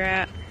sky where you're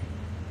at.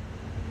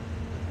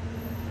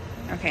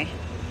 Okay.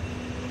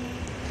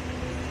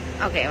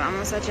 Okay,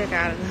 vamos a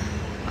checar.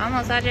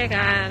 Vamos a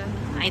checar.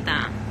 Ahí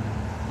está.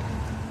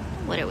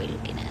 What are we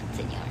looking at,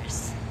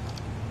 señores?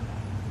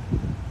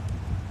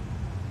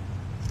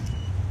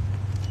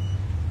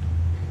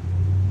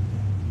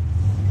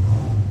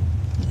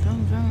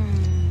 Vroom, vroom.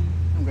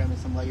 I'm grabbing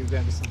some while you're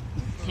grabbing some.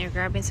 You're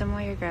grabbing some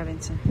while you're grabbing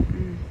some.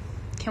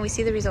 Can we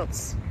see the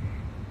results?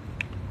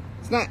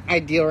 It's not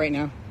ideal right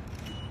now.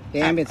 The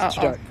ambient's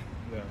too dark.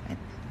 Yeah.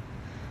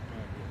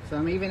 So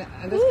I'm even.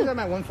 And that's because I'm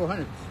at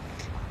 1/400.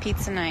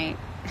 Pizza night.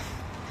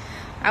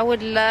 I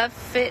would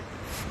love it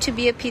to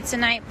be a pizza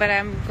night, but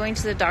I'm going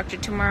to the doctor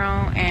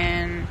tomorrow,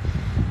 and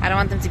I don't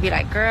want them to be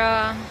like,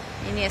 girl,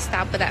 you need to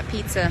stop with that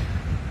pizza.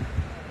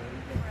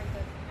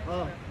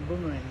 Oh,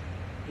 boomerang.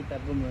 Get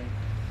that boomerang.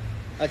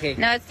 Okay.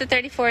 No, it's the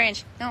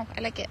 34-inch. No,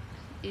 I like it.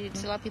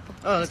 It's a lot of people.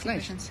 Oh, that's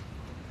nice.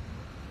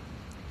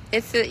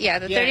 It's the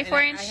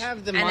 34-inch. I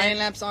have the Mayan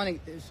lamps on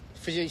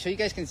so you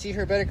guys can see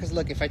her better. Because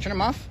look, if I turn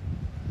them off,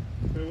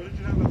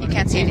 You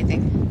can't see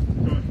anything.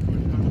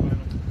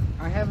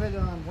 I have it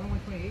on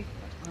 1/128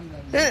 on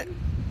the.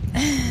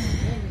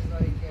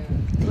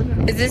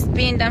 Is this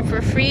being done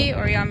for free,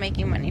 or y'all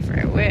making money for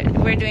it?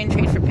 We're doing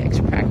trade for pics,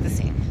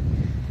 practicing.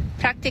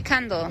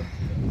 Practicando.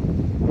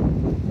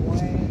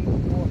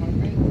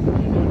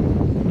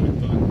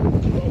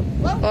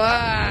 1/400.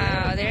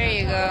 Wow, there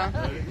you go.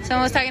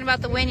 Someone was talking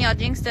about the wind, y'all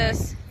jinxed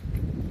us.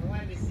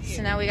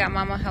 So now we got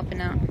Mama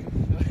helping out.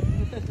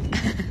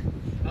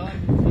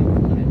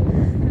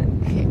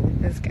 Okay,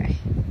 this guy.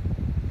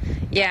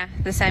 Yeah,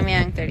 the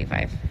Samyang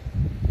 35.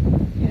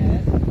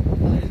 Yeah,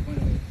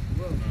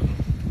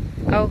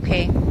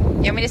 Okay. You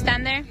want me to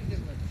stand there?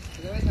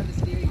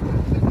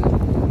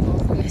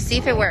 See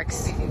if it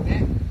works.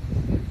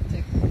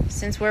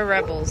 Since we're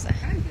rebels.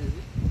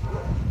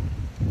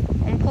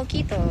 Un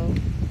poquito.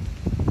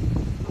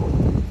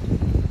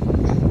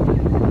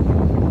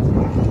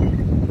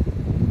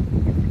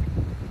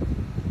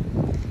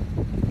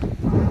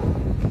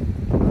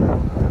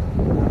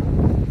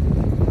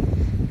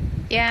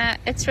 Yeah,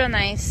 it's real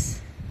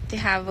nice to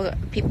have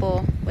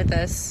people with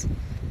us.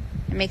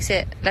 It makes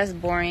it less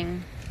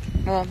boring.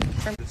 Well,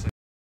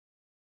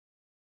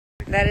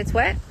 that it's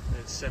what?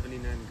 It's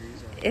 79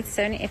 degrees out. It's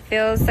 70. It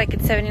feels like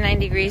it's 79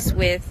 degrees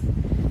with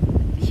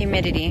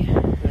humidity.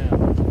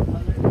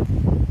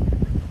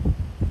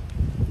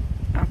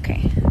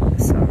 Okay,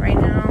 so right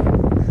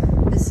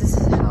now this is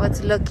how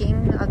it's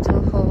looking. I'll do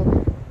a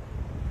whole.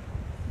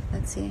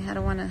 Let's see. I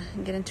don't want to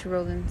get into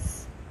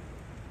rodents.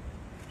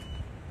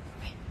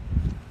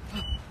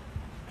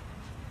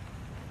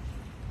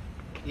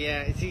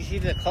 Yeah, see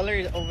the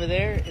color over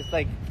there? It's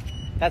like,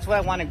 that's what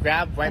I want to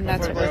grab right And before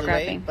that's it what goes we're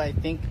away. grabbing. But I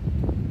think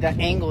that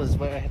angle is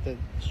what I have to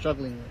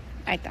struggling with.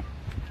 Ahí está.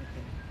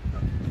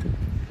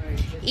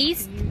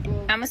 East.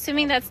 I'm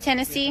assuming that's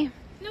Tennessee.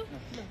 No.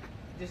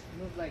 Just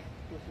move like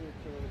closer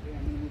to over here.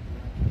 I'm gonna move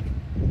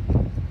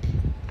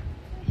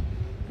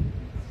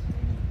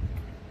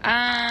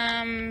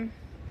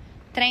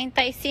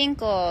 35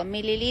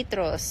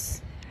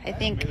 mililitros. I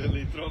think.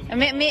 Millimeters. How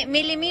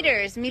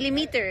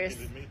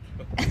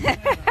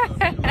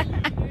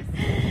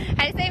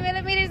do you say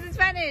millimeters in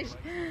Spanish?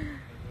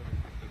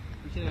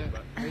 You should have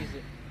raised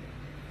it.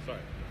 Sorry.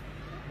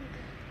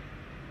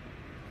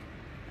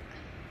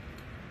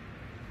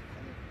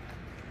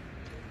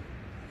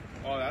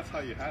 Oh, that's how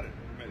you had it.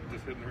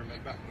 Just hitting her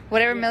back.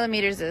 Whatever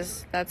millimeters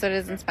is. That's what it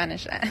is in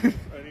Spanish. Any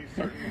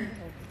certain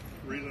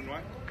reason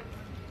why?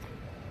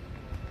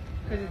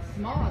 Because it's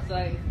small, so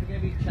it's going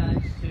to be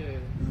challenged to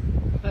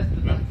plus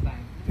the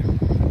lunchtime.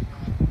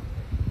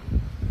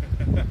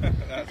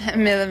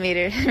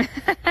 Millimeter.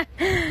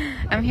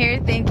 I'm here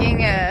thinking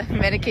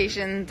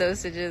medication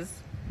dosages.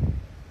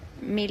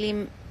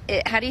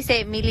 How do you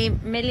say it?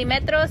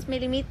 Millimetros?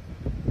 Millimetros?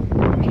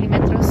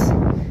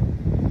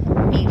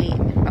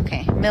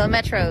 Okay.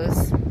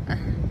 Millimetros.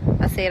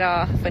 I'll say it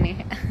all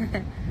funny.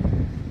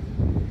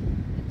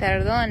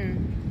 Perdón.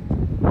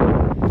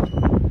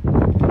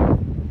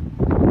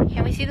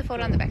 Can we see the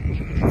photo on the back?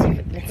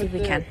 Let's see if we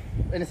can.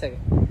 In a second.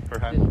 Her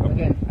hand.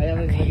 Again, I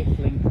always Okay. look at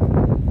fling.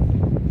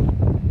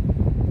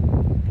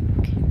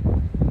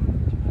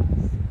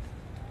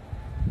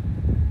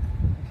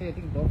 Okay, I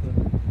think both of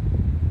them.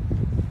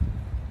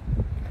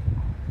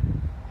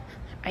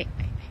 Alright.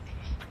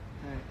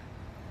 Alright,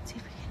 See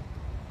if we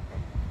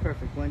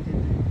perfect. 1, 2, 3.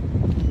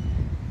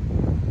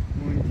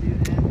 1,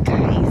 2, and...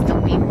 can. Guys,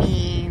 don't be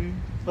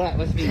mean. What?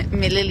 What's me?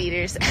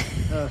 Milliliters.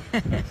 Oh.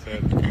 That's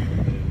it.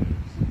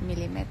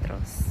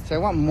 Milimetros. So I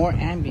want more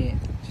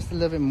ambient. Just a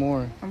little bit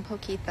more. Un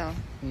poquito.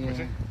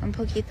 Yeah. Un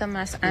poquito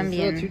más It's a little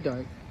too ambient.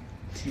 dark.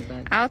 In the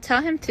back. I'll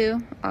tell him to.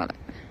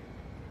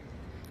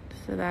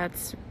 So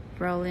that's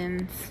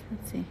Rollins.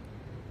 Let's see.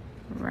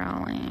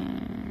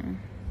 Rolling.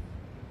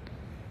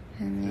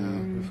 And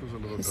then this was a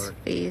little his dark.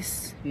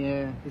 face.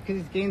 Yeah, because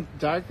it's getting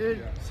darker,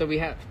 so we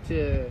have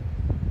to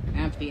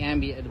amp the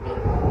ambient a bit.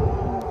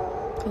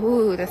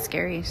 Ooh, that's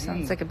scary.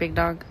 Sounds like a big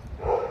dog.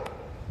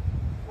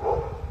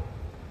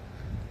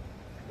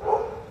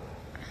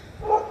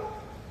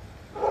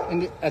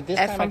 And at this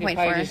time, I can probably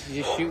F1.4.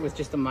 just shoot with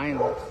just a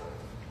mindless.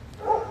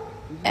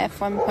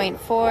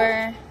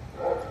 F1.4.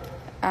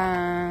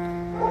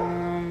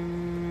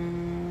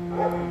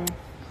 Hold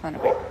on a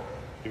bit.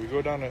 Can we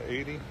go down to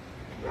 80?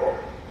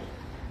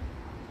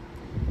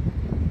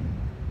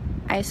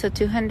 ISO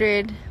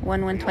 200,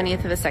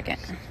 1/120th of a second.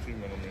 16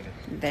 millimeter.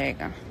 There you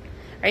go.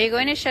 Are you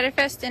going to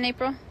Shutterfest in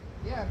April?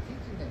 Yeah, I'm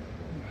teaching them.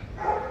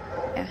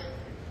 Yeah.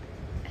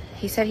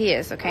 He said he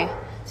is, okay.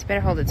 So you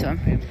better hold it to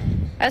him.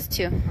 Us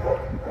two.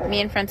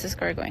 Me and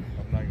Francisco are going.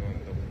 I'm not going to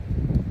double.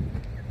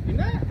 You're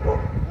not? Oh.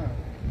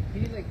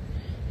 He's like...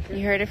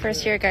 You heard it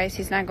first here, guys.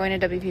 He's not going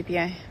to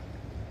WPPI.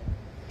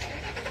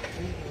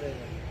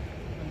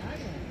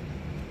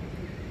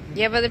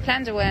 You have other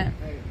plans or what? Right.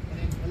 And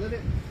then a little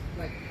bit,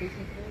 like,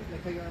 facing forward,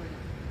 like how you are right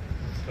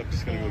now. I'm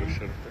just going to go to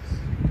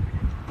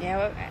Shutterfest. Yeah,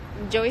 well,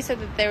 Joey said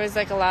that there was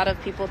like a lot of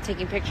people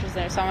taking pictures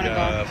there, so I want to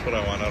Yeah, go. that's what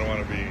I want. I don't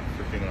want to be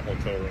freaking in a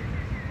hotel room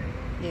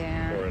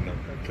Yeah. or in a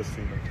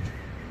casino.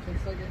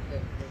 Just like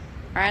it.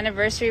 Our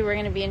anniversary, we're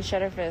going to be in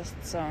Shutterfest,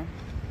 so. Yeah.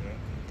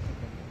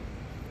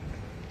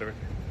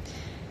 Everything.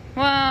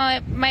 Well,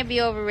 it might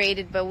be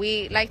overrated, but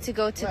we like to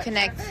go to What,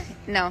 connect.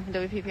 Shutterfest? No,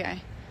 WPPI.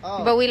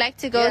 Oh. But we like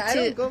to go yeah, I to.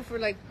 don't go for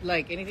like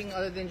anything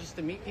other than just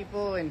to meet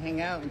people and hang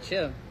out and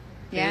chill.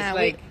 Yeah, it's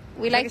like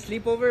we it's like. a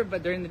sleepover,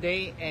 but during the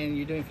day, and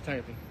you're doing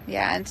photography.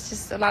 Yeah, it's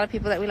just a lot of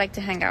people that we like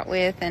to hang out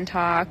with and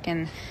talk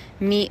and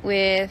meet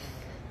with.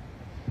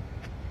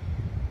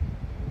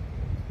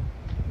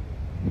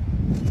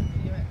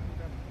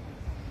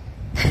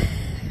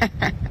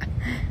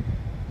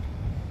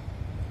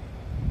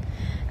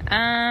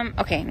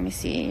 Okay, let me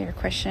see your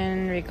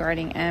question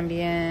regarding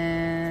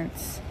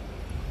ambience.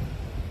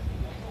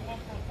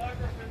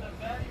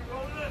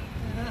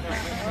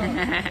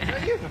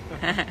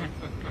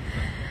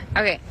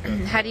 Okay,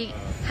 how do you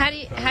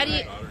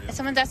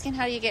someone's asking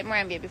how do you get more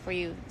ambient before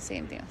you say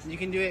anything else? You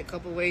can do it a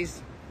couple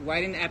ways.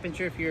 Widen the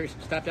aperture if you're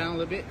stopped down a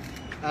little bit.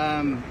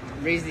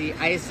 Raise the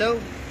ISO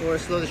or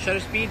slow the shutter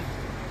speed.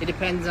 It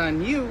depends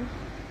on you,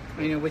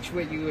 which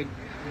way you would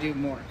do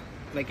more.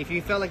 Like if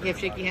you felt like you have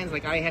shaky hands,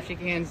 like I have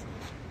shaky hands,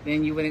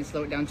 then you wouldn't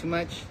slow it down too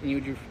much and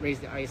you would raise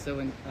the ISO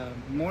and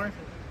more.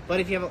 But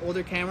if you have an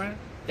older camera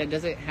that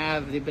doesn't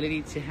have the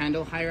ability to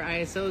handle higher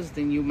ISOs,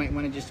 then you might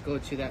want to just go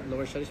to that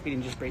lower shutter speed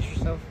and just brace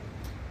yourself.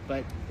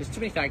 But there's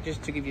too many factors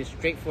to give you a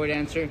straightforward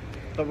answer.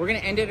 But we're gonna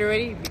end it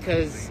already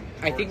because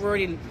I think we're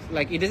already,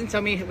 like, it doesn't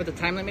tell me what the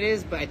time limit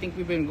is, but I think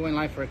we've been going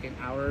live for like an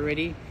hour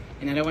already,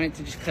 and I don't want it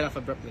to just cut off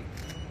abruptly.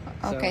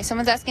 Okay, So,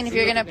 someone's asking if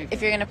you're gonna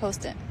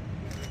post it.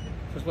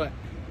 Post what?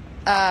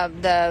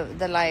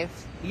 The live.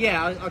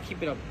 Yeah, I'll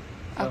keep it up.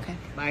 So, Okay.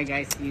 Bye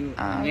guys. See you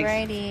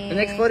Alrighty. the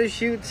next photo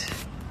shoot.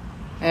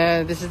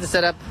 This is the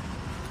setup,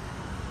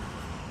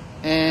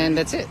 and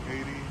that's it.